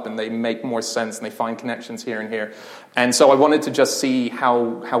glue it up and they make more sense and they find connections here and here. And so I wanted to just see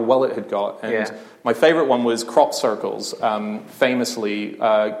how well it had got. And my favorite one was crop circles. Famously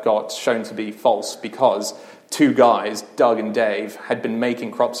got shown to be false because two guys, Doug and Dave, had been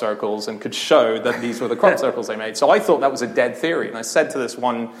making crop circles and could show that these were the crop circles they made. So I thought that was a dead theory. And I said to this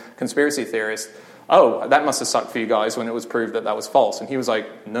one conspiracy theorist, oh, that must have sucked for you guys when it was proved that was false. And he was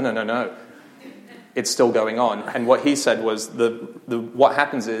like, no. It's still going on. And what he said was what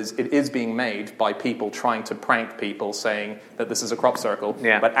happens is it is being made by people trying to prank people saying that this is a crop circle.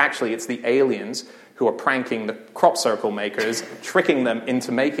 Yeah. But actually it's the aliens who are pranking the crop circle makers, tricking them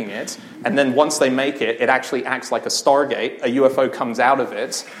into making it, and then once they make it, it actually acts like a Stargate. A UFO comes out of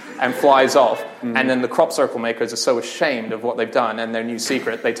it and flies off, and then the crop circle makers are so ashamed of what they've done and their new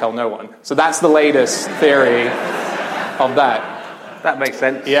secret, they tell no one. So that's the latest theory of that. That makes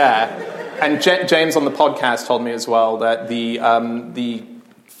sense. Yeah. And James on the podcast told me as well that the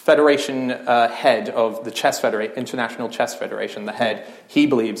Federation head of the International Chess Federation, the head, he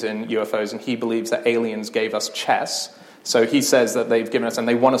believes in UFOs and he believes that aliens gave us chess. So he says that they've given us, and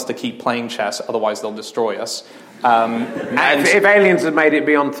they want us to keep playing chess, otherwise they'll destroy us. And if aliens had made it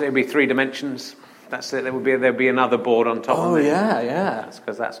beyond, it'd be 3 dimensions. That's it. There'd be another board on top. Oh, of it. yeah. That's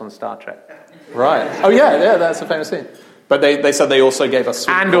because that's on Star Trek. Right. Oh, yeah, that's a famous scene. But they said they also gave us...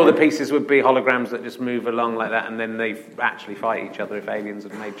 And all the pieces would be holograms that just move along like that, and then they actually fight each other if aliens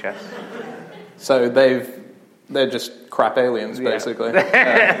had made chess. So they're just crap aliens, basically.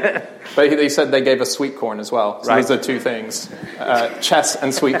 But they said they gave us sweet corn as well. So those are 2 things. Chess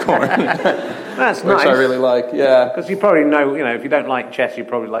and sweet corn. That's nice. Which I really like, yeah. Because you probably know, if you don't like chess, you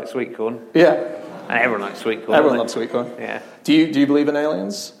probably like sweet corn. Yeah. And everyone likes sweet corn. Everyone loves sweet corn. Yeah. Do you believe in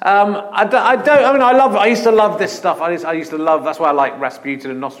aliens? I don't. I used to love this stuff. I used to love. That's why I like Rasputin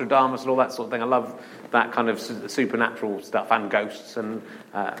and Nostradamus and all that sort of thing. I love that kind of supernatural stuff and ghosts and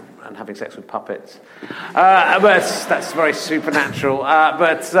having sex with puppets. But that's very supernatural.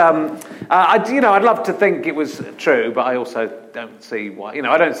 I'd love to think it was true, but I also don't see why.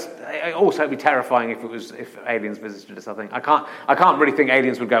 It'd be terrifying if aliens visited us. I think I can't really think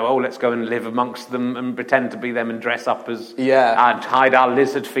aliens would go, let's go and live amongst them and pretend to be them and dress up as and hide our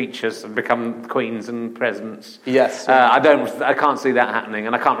lizard features and become queens and presidents. Yes. I can't see that happening,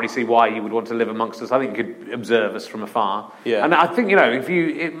 and I can't really see why you would want to live amongst us. I think you could observe us from afar. Yeah. And I think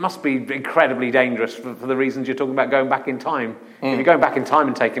it must be incredibly dangerous for the reasons you're talking about going back in time. If you're going back in time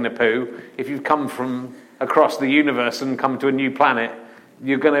and taking a poo, if you've come from across the universe and come to a new planet,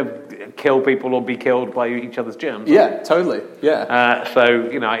 you're going to kill people or be killed by each other's germs. Yeah, totally. Yeah.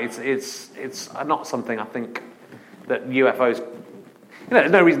 It's not something I think that UFOs.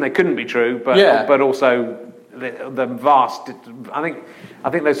 There's no reason they couldn't be true, but also the vast. I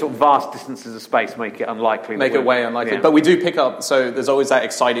think those sort of vast distances of space make it unlikely. Make it way unlikely. Yeah. But we do pick up. So there's always that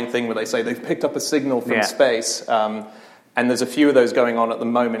exciting thing where they say they've picked up a signal from space. And there's a few of those going on at the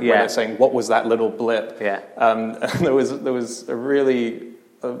moment where they're saying, "What was that little blip?" Yeah. And there was a really,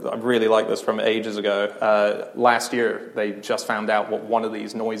 I really like this from ages ago. Last year, they just found out what one of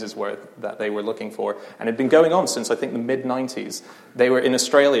these noises were that they were looking for, and it had been going on since I think the mid-90s. They were in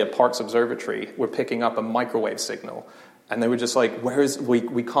Australia, Parkes Observatory, were picking up a microwave signal. And they were just like,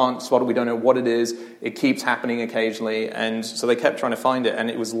 we can't spot it, we don't know what it is, it keeps happening occasionally. And so they kept trying to find it, and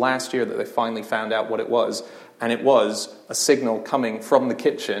it was last year that they finally found out what it was. And it was a signal coming from the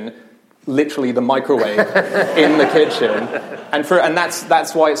kitchen, literally the microwave in the kitchen. And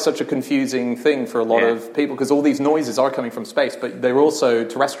that's why it's such a confusing thing for a lot of people, because all these noises are coming from space, but they're also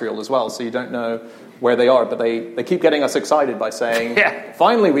terrestrial as well, so you don't know where they are, but they keep getting us excited by saying,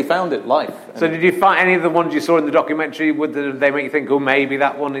 finally we found it, life. So did you find any of the ones you saw in the documentary, would they make you think, maybe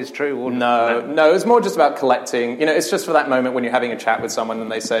that one is true? Or no, it's more just about collecting. It's just for that moment when you're having a chat with someone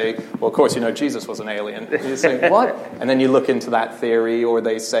and they say, well, of course, Jesus was an alien. And you say, what? And then you look into that theory, or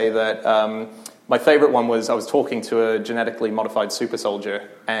they say that... my favorite one was I was talking to a genetically modified super soldier,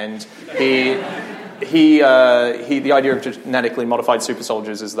 and the idea of genetically modified super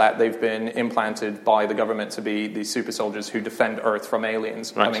soldiers is that they've been implanted by the government to be the super soldiers who defend Earth from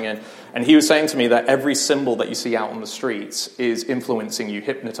aliens coming in. And he was saying to me that every symbol that you see out on the streets is influencing you,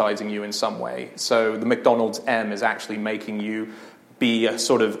 hypnotizing you in some way. So the McDonald's M is actually making you be a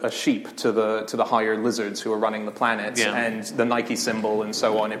sort of a sheep to the higher lizards who are running the planet, and the Nike symbol and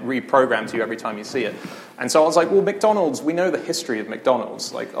so on. It reprograms you every time you see it. And so I was like, well, McDonald's, we know the history of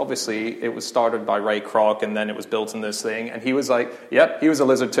McDonald's. Like, obviously, it was started by Ray Kroc, and then it was built in this thing. And he was like, yep, he was a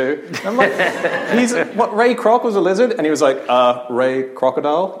lizard too. And I'm like, Ray Kroc was a lizard? And he was like, Ray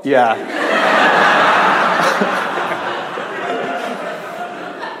Crocodile? Yeah.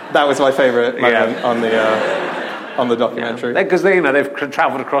 That was my favorite moment on the documentary. Because they've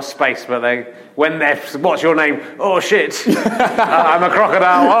travelled across space, but what's your name? Oh, shit. I'm a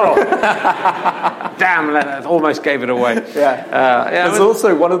crocodile. Oh. Damn, that almost gave it away. There's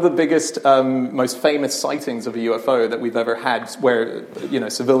also one of the biggest, most famous sightings of a UFO that we've ever had, where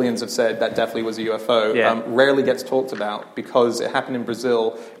civilians have said that definitely was a UFO. Rarely gets talked about because it happened in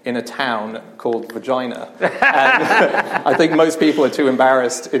Brazil in a town called Vagina. And I think most people are too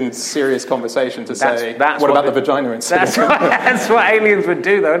embarrassed in serious conversation to say, what about the vagina incident. That's what aliens would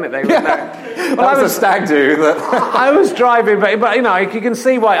do, though, isn't it? They would know. That was a stag do. I was driving, but you know, you can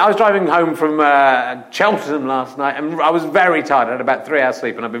see why. I was driving home from Cheltenham last night, and I was very tired. I had about 3 hours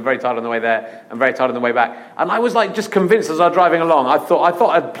sleep, and I've been very tired on the way there and very tired on the way back. And I was like just convinced as I was driving along. I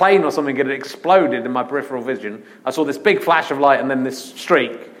thought a plane or something had exploded in my peripheral vision. I saw this big flash of light and then this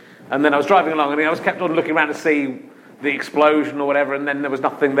streak, and then I was driving along, and I was kept on looking around to see the explosion or whatever, and then there was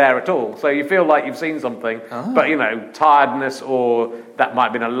nothing there at all. So you feel like you've seen something, but you know, tiredness, or that might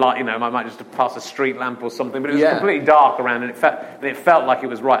have been a light. You know, I might just have passed a street lamp or something. But it was completely dark around, and it felt like it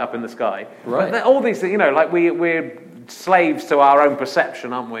was right up in the sky. Right. But all these things, you know, like we're slaves to our own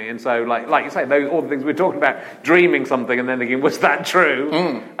perception, aren't we? And so, like you say, all the things we're talking about, dreaming something and then thinking, was that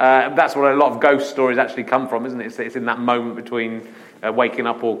true? That's where a lot of ghost stories actually come from, isn't it? It's in that moment between waking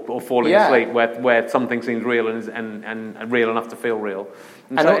up or falling asleep where something seems real and real enough to feel real.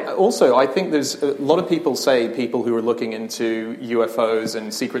 And also, I think there's a lot of people say, people who are looking into UFOs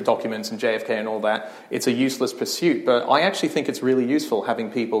and secret documents and JFK and all that, it's a useless pursuit. But I actually think it's really useful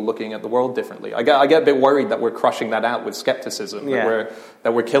having people looking at the world differently. I get a bit worried that we're crushing that out with skepticism,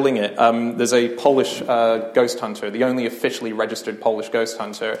 that we're killing it. There's a Polish ghost hunter, the only officially registered Polish ghost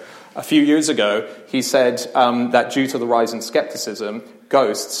hunter. A few years ago, he said that due to the rise in skepticism,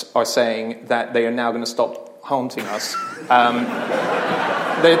 ghosts are saying that they are now going to stop haunting us.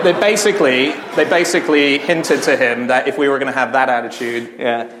 They basically hinted to him that if we were going to have that attitude,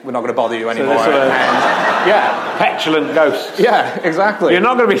 we're not going to bother you anymore. Petulant ghosts. Yeah, exactly. You're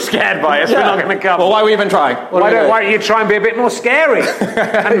not going to be scared by us. We're not going to come. Well, why are we even trying? Why don't you try and be a bit more scary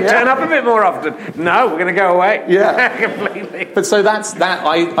and turn up a bit more often? No, we're going to go away. Yeah, completely. But so that's that.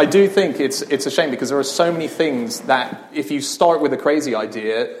 I do think it's a shame, because there are so many things that if you start with a crazy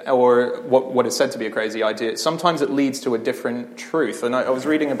idea, or what is said to be a crazy idea, sometimes it leads to a different truth. And I was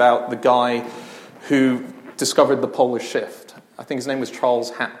reading about the guy who discovered the polar shift. I think his name was Charles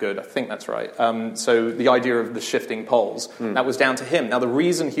Hapgood. I think that's right. So the idea of the shifting poles, that was down to him. Now, the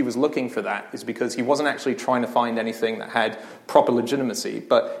reason he was looking for that is because he wasn't actually trying to find anything that had proper legitimacy,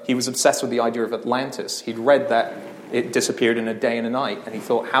 but he was obsessed with the idea of Atlantis. He'd read that it disappeared in a day and a night, and he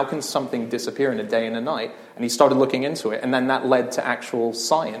thought, how can something disappear in a day and a night? And he started looking into it, and then that led to actual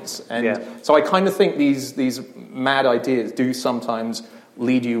science. And so I kind of think these mad ideas do sometimes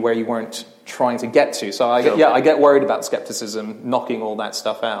lead you where you weren't trying to get to. So I get worried about skepticism knocking all that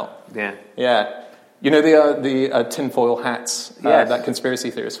stuff out. Yeah. You know the tinfoil hats that conspiracy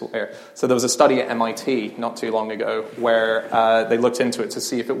theorists wear? So there was a study at MIT not too long ago where they looked into it to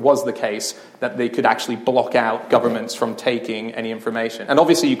see if it was the case that they could actually block out governments from taking any information. And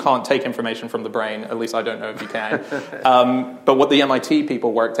obviously you can't take information from the brain, at least I don't know if you can. But what the MIT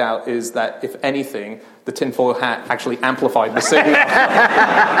people worked out is that, if anything, the tinfoil hat actually amplified the signal.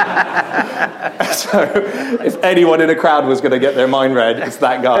 So if anyone in a crowd was going to get their mind read, it's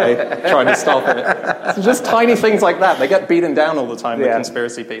that guy trying to stop it. So just tiny things like that. They get beaten down all the time, the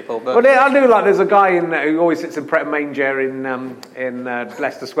conspiracy people. But well, I do like, there's a guy who always sits in Pret and Manger in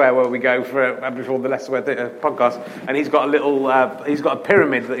Leicester Square, where we go before the Leicester Square podcast, and he's got a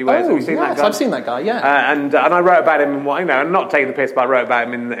pyramid that he wears. Have you seen that guy? I've seen that guy, and I wrote about him and not taking the piss, but I wrote about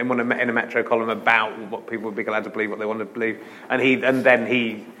him in a Metro column about what people would be glad to believe, what they want to believe, and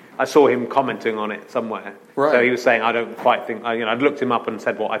I saw him commenting on it somewhere. Right. So he was saying, I don't quite think, I'd looked him up and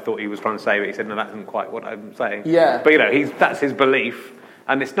said what I thought he was trying to say, but he said, no, that isn't quite what I'm saying. Yeah. But that's his belief.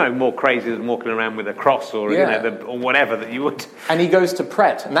 And it's no more crazy than walking around with a cross or or whatever that you would. And he goes to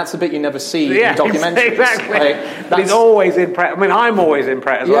Pret, and that's the bit you never see in documentaries. Exactly. He's always in Pret. I mean, I'm always in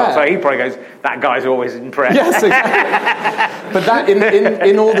Pret as well. So he probably goes, that guy's always in Pret. Yes, exactly. But that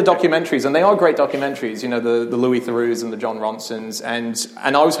in all the documentaries, and they are great documentaries. The Louis Theroux and the John Ronsons,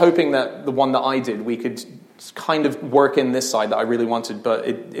 and I was hoping that the one that I did, we could kind of work in this side that I really wanted, but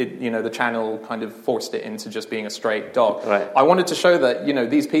the channel kind of forced it into just being a straight doc. Right. I wanted to show that,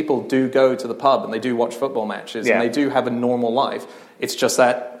 these people do go to the pub and they do watch football matches and they do have a normal life. It's just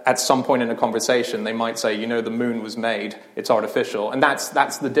that at some point in a conversation, they might say, the moon was made, it's artificial. And that's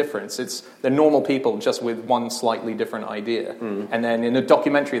the difference. They're normal people just with one slightly different idea. And then in a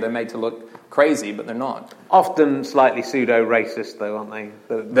documentary, they're made to look crazy, but they're not. Often slightly pseudo-racist, though, aren't they?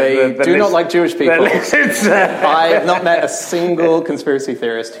 They do not like Jewish people. I have not met a single conspiracy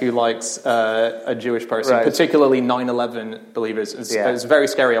theorist who likes a Jewish person, particularly 9/11 believers. It was very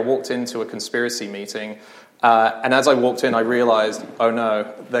scary. I walked into a conspiracy meeting, and as I walked in, I realized, oh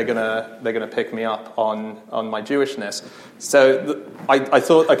no, they're gonna pick me up on my Jewishness. So I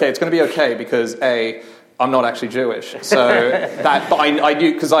thought, okay, it's going to be okay because I'm not actually Jewish. So but I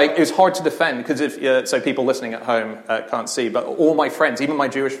knew, because it was hard to defend, because so people listening at home can't see, but all my friends, even my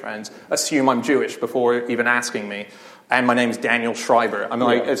Jewish friends, assume I'm Jewish before even asking me. And my name is Daniel Schreiber. I mean,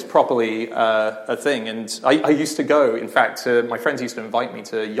 it's properly a thing. And I used to go, in fact, my friends used to invite me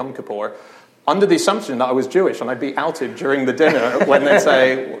to Yom Kippur under the assumption that I was Jewish, and I'd be outed during the dinner when they'd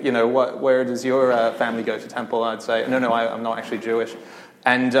say, where does your family go to temple? I'd say, no, I'm not actually Jewish.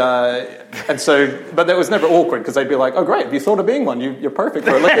 And so, but it was never awkward, because they'd be like, oh, great, have you thought of being one? You're perfect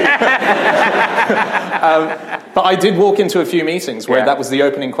for a living. But I did walk into a few meetings where that was the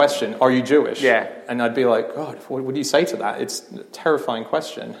opening question, are you Jewish? Yeah. And I'd be like, God, what do you say to that? It's a terrifying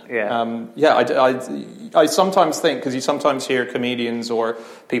question. Yeah. I sometimes think, because you sometimes hear comedians or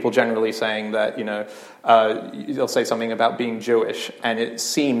people generally saying that, they'll say something about being Jewish, and it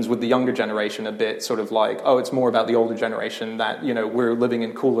seems with the younger generation a bit sort of like, oh, it's more about the older generation, that, we're living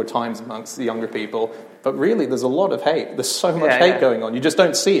in cooler times amongst the younger people. But really, there's a lot of hate. There's so much hate going on. You just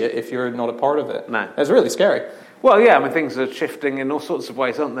don't see it if you're not a part of it. No. It's really scary. Well, yeah, I mean, things are shifting in all sorts of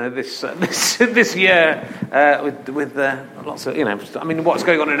ways, aren't they? This year, with lots of, I mean, what's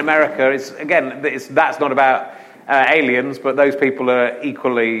going on in America is, again, that's not about aliens, but those people are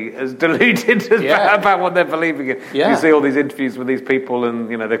equally as deluded about what they're believing in. Yeah. You see all these interviews with these people, and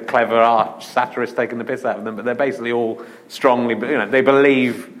the clever arch satirists taking the piss out of them, but they're basically all strongly, they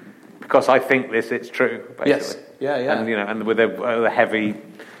believe, because I think this, it's true. Basically. Yes. Yeah. And and with a heavy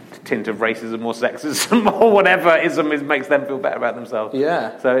tint of racism or sexism or whatever makes them feel better about themselves.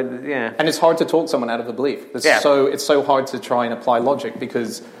 Yeah. So yeah. And it's hard to talk someone out of a belief. It's so hard to try and apply logic,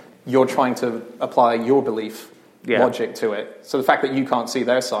 because you're trying to apply your belief logic to it. So the fact that you can't see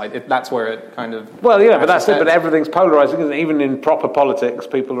their side, that's where it kind of... Well, but that's it. But everything's polarising, isn't it? Even in proper politics,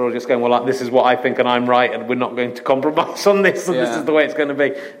 people are all just going, well, this is what I think and I'm right, and we're not going to compromise on this, and this is the way it's going to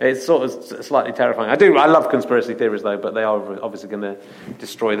be. It's sort of slightly terrifying. I love conspiracy theories, though, but they are obviously going to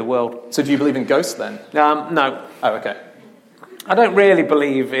destroy the world. So do you believe in ghosts, then? No. Oh, okay. I don't really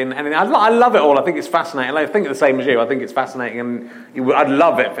believe in anything. I love it all. I think it's fascinating. I think the same as you. I think it's fascinating, and I'd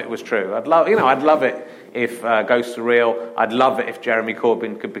love it if it was true. I'd love it if ghosts are real. I'd love it if Jeremy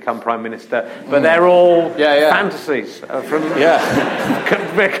Corbyn could become Prime Minister. But they're all fantasies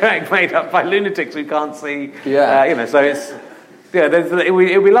made up by lunatics who can't see. So it's... it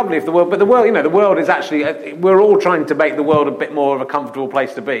would be lovely if the world... But the world is actually... We're all trying to make the world a bit more of a comfortable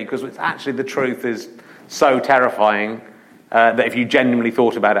place to be, because it's actually, the truth is so terrifying that if you genuinely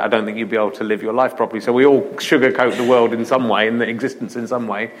thought about it, I don't think you'd be able to live your life properly. So we all sugarcoat the world in some way, and the existence in some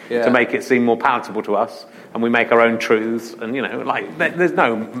way, to make it seem more palatable to us. And we make our own truths. And, there's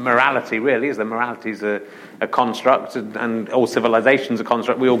no morality, really, is there? Morality's a construct, and all civilization's a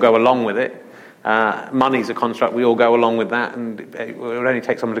construct. We all go along with it. Money's a construct. We all go along with that. And it would only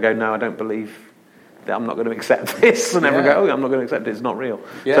take someone to go, no, I don't believe that, I'm not going to accept this. And everyone go, I'm not going to accept it. It's not real.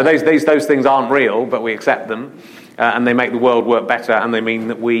 Yeah. So those things aren't real, but we accept them. And they make the world work better, and they mean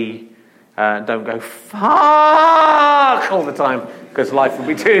that we don't go fuck all the time, because life would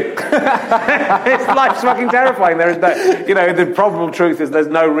be too... Life's fucking terrifying. There is no, the probable truth is there's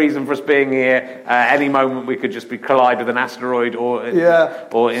no reason for us being here. Any moment we could just collide with an asteroid or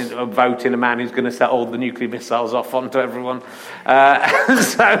vote in a man who's going to set all the nuclear missiles off onto everyone.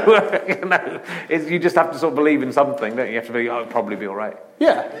 You just have to sort of believe in something, don't you? You have to be, it'll probably be all right.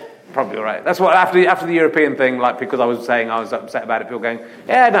 Yeah. Probably all right. That's what, after the European thing, because I was saying I was upset about it, people going,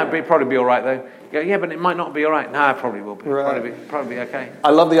 it'd probably be all right, though. You go, but it might not be all right. No, it probably will be. Right. Probably okay.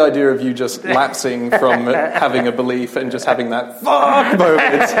 I love the idea of you just lapsing from having a belief and just having that fuck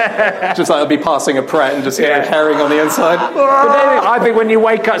moment. Just like I'll be passing a Pret and just carrying on the inside. I think when you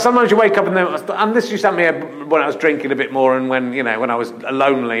wake up, sometimes you wake up and this used to happen when I was drinking a bit more, and when I was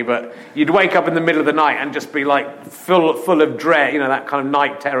lonely, but you'd wake up in the middle of the night and just be like full of dread, that kind of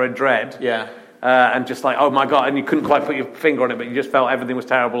night terror dread. Yeah. And just like, oh my God, and you couldn't quite put your finger on it, but you just felt everything was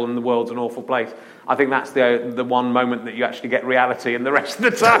terrible and the world's an awful place. I think that's the one moment that you actually get reality, and the rest of the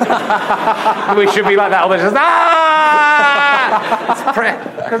time we should be like that. All just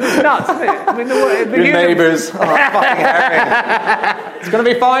because it's nuts, isn't it? I mean, your neighbours, fucking Harry. It's going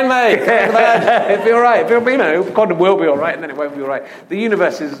to be fine, mate. It'll be all right. God will be all right, and then it won't be all right. The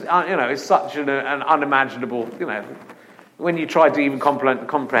universe is, is such an unimaginable, when you try to even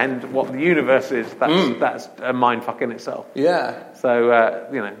comprehend what the universe is, that's a mindfuck in itself. Yeah. So,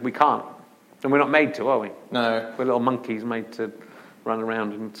 we can't. And we're not made to, are we? No. We're little monkeys made to run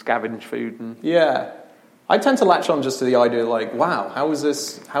around and scavenge food. Yeah. I tend to latch on just to the idea, like, wow, how is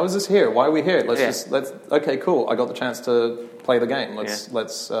this here? Why are we here? Okay, cool. I got the chance to play the game. Let's.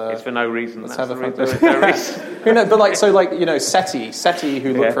 It's for no reason. Let's have a fun. No reason. Who knows? But SETI,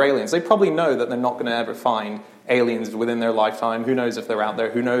 who look for aliens, they probably know that they're not going to ever find aliens within their lifetime. Who knows if they're out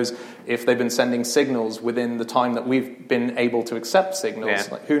there? Who knows if they've been sending signals within the time that we've been able to accept signals?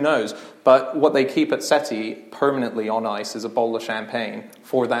 Yeah. Who knows? But what they keep at SETI permanently on ice is a bowl of champagne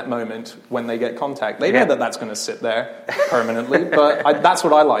for that moment when they get contact. They know that that's going to sit there permanently, but that's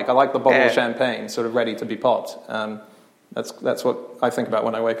what I like. I like the bottle of champagne sort of ready to be popped. That's what I think about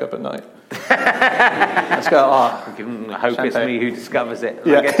when I wake up at night. Let's go. I hope champagne. It's me who discovers it.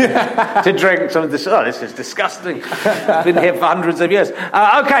 Yeah. I get to drink some of this. Oh, this is disgusting. It's been here for hundreds of years. Okay,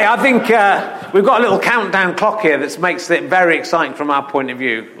 I think we've got a little countdown clock here that makes it very exciting from our point of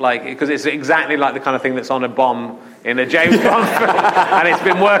view, because it's exactly like the kind of thing that's on a bomb in a James Bond film, and it's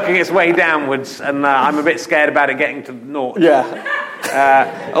been working its way downwards, and I'm a bit scared about it getting to naught.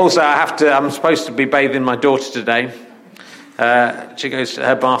 Yeah. Also, I'm supposed to be bathing my daughter today. She goes to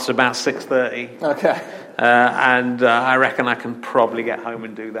her bath's about 6:30. Okay. And I reckon I can probably get home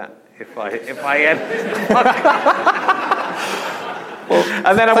and do that if I Well,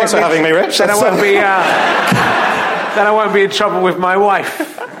 and then thanks for having me, Rich. Then I won't be in trouble with my wife,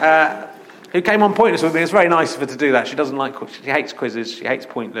 who came on Pointless with me. It's very nice of her to do that. She hates quizzes. She hates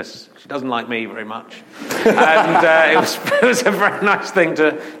Pointless. She doesn't like me very much. And it was a very nice thing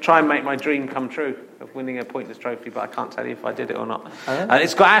to try and make my dream come true of winning a Pointless trophy, but I can't tell you if I did it or not.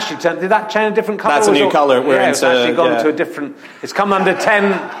 It's got actually did that change a different colour? That's a new colour. It's actually gone to a different. It's come under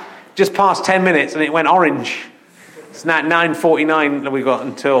 10, just past 10 minutes, and it went orange. It's now 9:49 that we got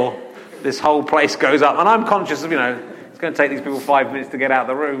until this whole place goes up, and I'm conscious of it's going to take these people 5 minutes to get out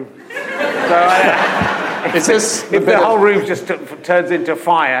of the room. So if the whole room just turns into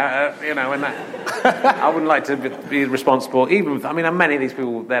fire, and that I wouldn't like to be responsible. Many of these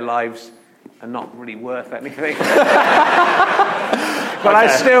people, their lives are not really worth anything. But I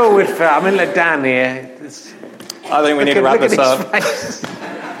still would feel. Look, Dan here. I think we need to wrap this up.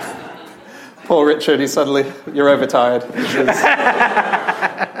 Poor Richard, you're overtired.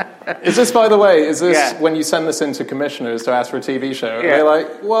 Is this, by the way, when you send this into commissioners to ask for a TV show? Yeah. They're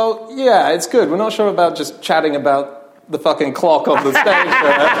like, well, yeah, it's good. We're not sure about just chatting about the fucking clock on the stage.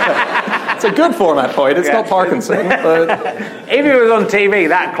 It's a good format point. It's not Parkinson. But if it was on TV,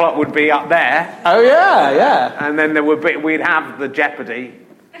 that clock would be up there. Oh, yeah. And then we'd have the Jeopardy.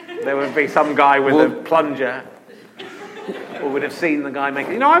 There would be some guy with a plunger. Or would have seen the guy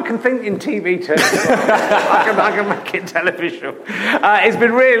making. I can think in TV terms. I can make it television. It's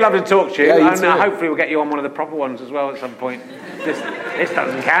been really lovely to talk to you. Yeah, and hopefully we'll get you on one of the proper ones as well at some point. This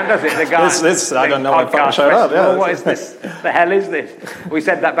doesn't count, does it? The guy. I don't know why I showed up. Yeah. What is this? The hell is this? We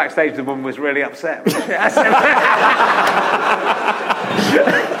said that backstage. The woman was really upset.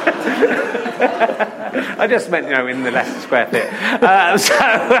 I just meant, in the Leicester Square Theatre.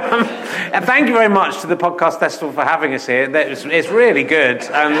 Thank you very much to the Podcast Festival for having us here. It's really good.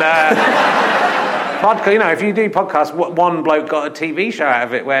 And if you do podcasts, one bloke got a TV show out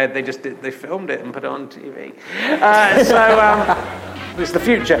of it where they filmed it and put it on TV. It's the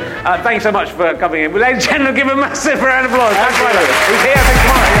future. Thanks so much for coming in. Ladies and gentlemen, give a massive round of applause. Thanks very much. He's here. Thanks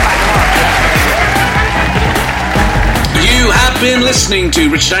tomorrow. He's back tomorrow. You have been listening to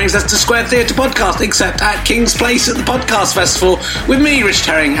Richard Herring's Leicester Square Theatre podcast, except at King's Place at the Podcast Festival, with me, Richard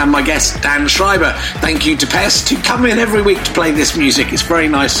Herring, and my guest, Dan Schreiber. Thank you to Pest, who come in every week to play this music. It's very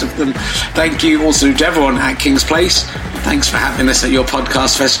nice of them. Thank you also to everyone at King's Place. Thanks for having us at your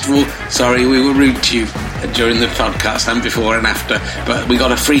podcast festival. Sorry we were rude to you during the podcast and before and after, but we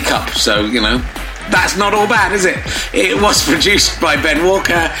got a free cup, so, that's not all bad, is it? It was produced by Ben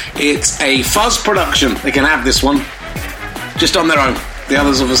Walker. It's a Fuzz production. They can have this one. Just on their own. The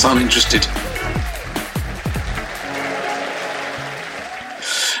others of us aren't interested.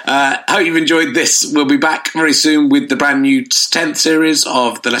 Hope you've enjoyed this. We'll be back very soon with the brand new 10th series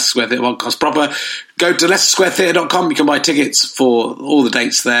of the Leicester Square Theatre podcast proper. Go to leicestersquaretheatre.com. You can buy tickets for all the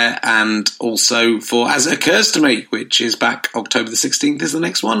dates there, and also for As It Occurs to Me, which is back October the 16th is the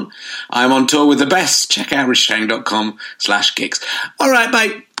next one. I'm on tour with the best. Check out richardherring.com/gigs. All right,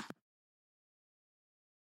 mate.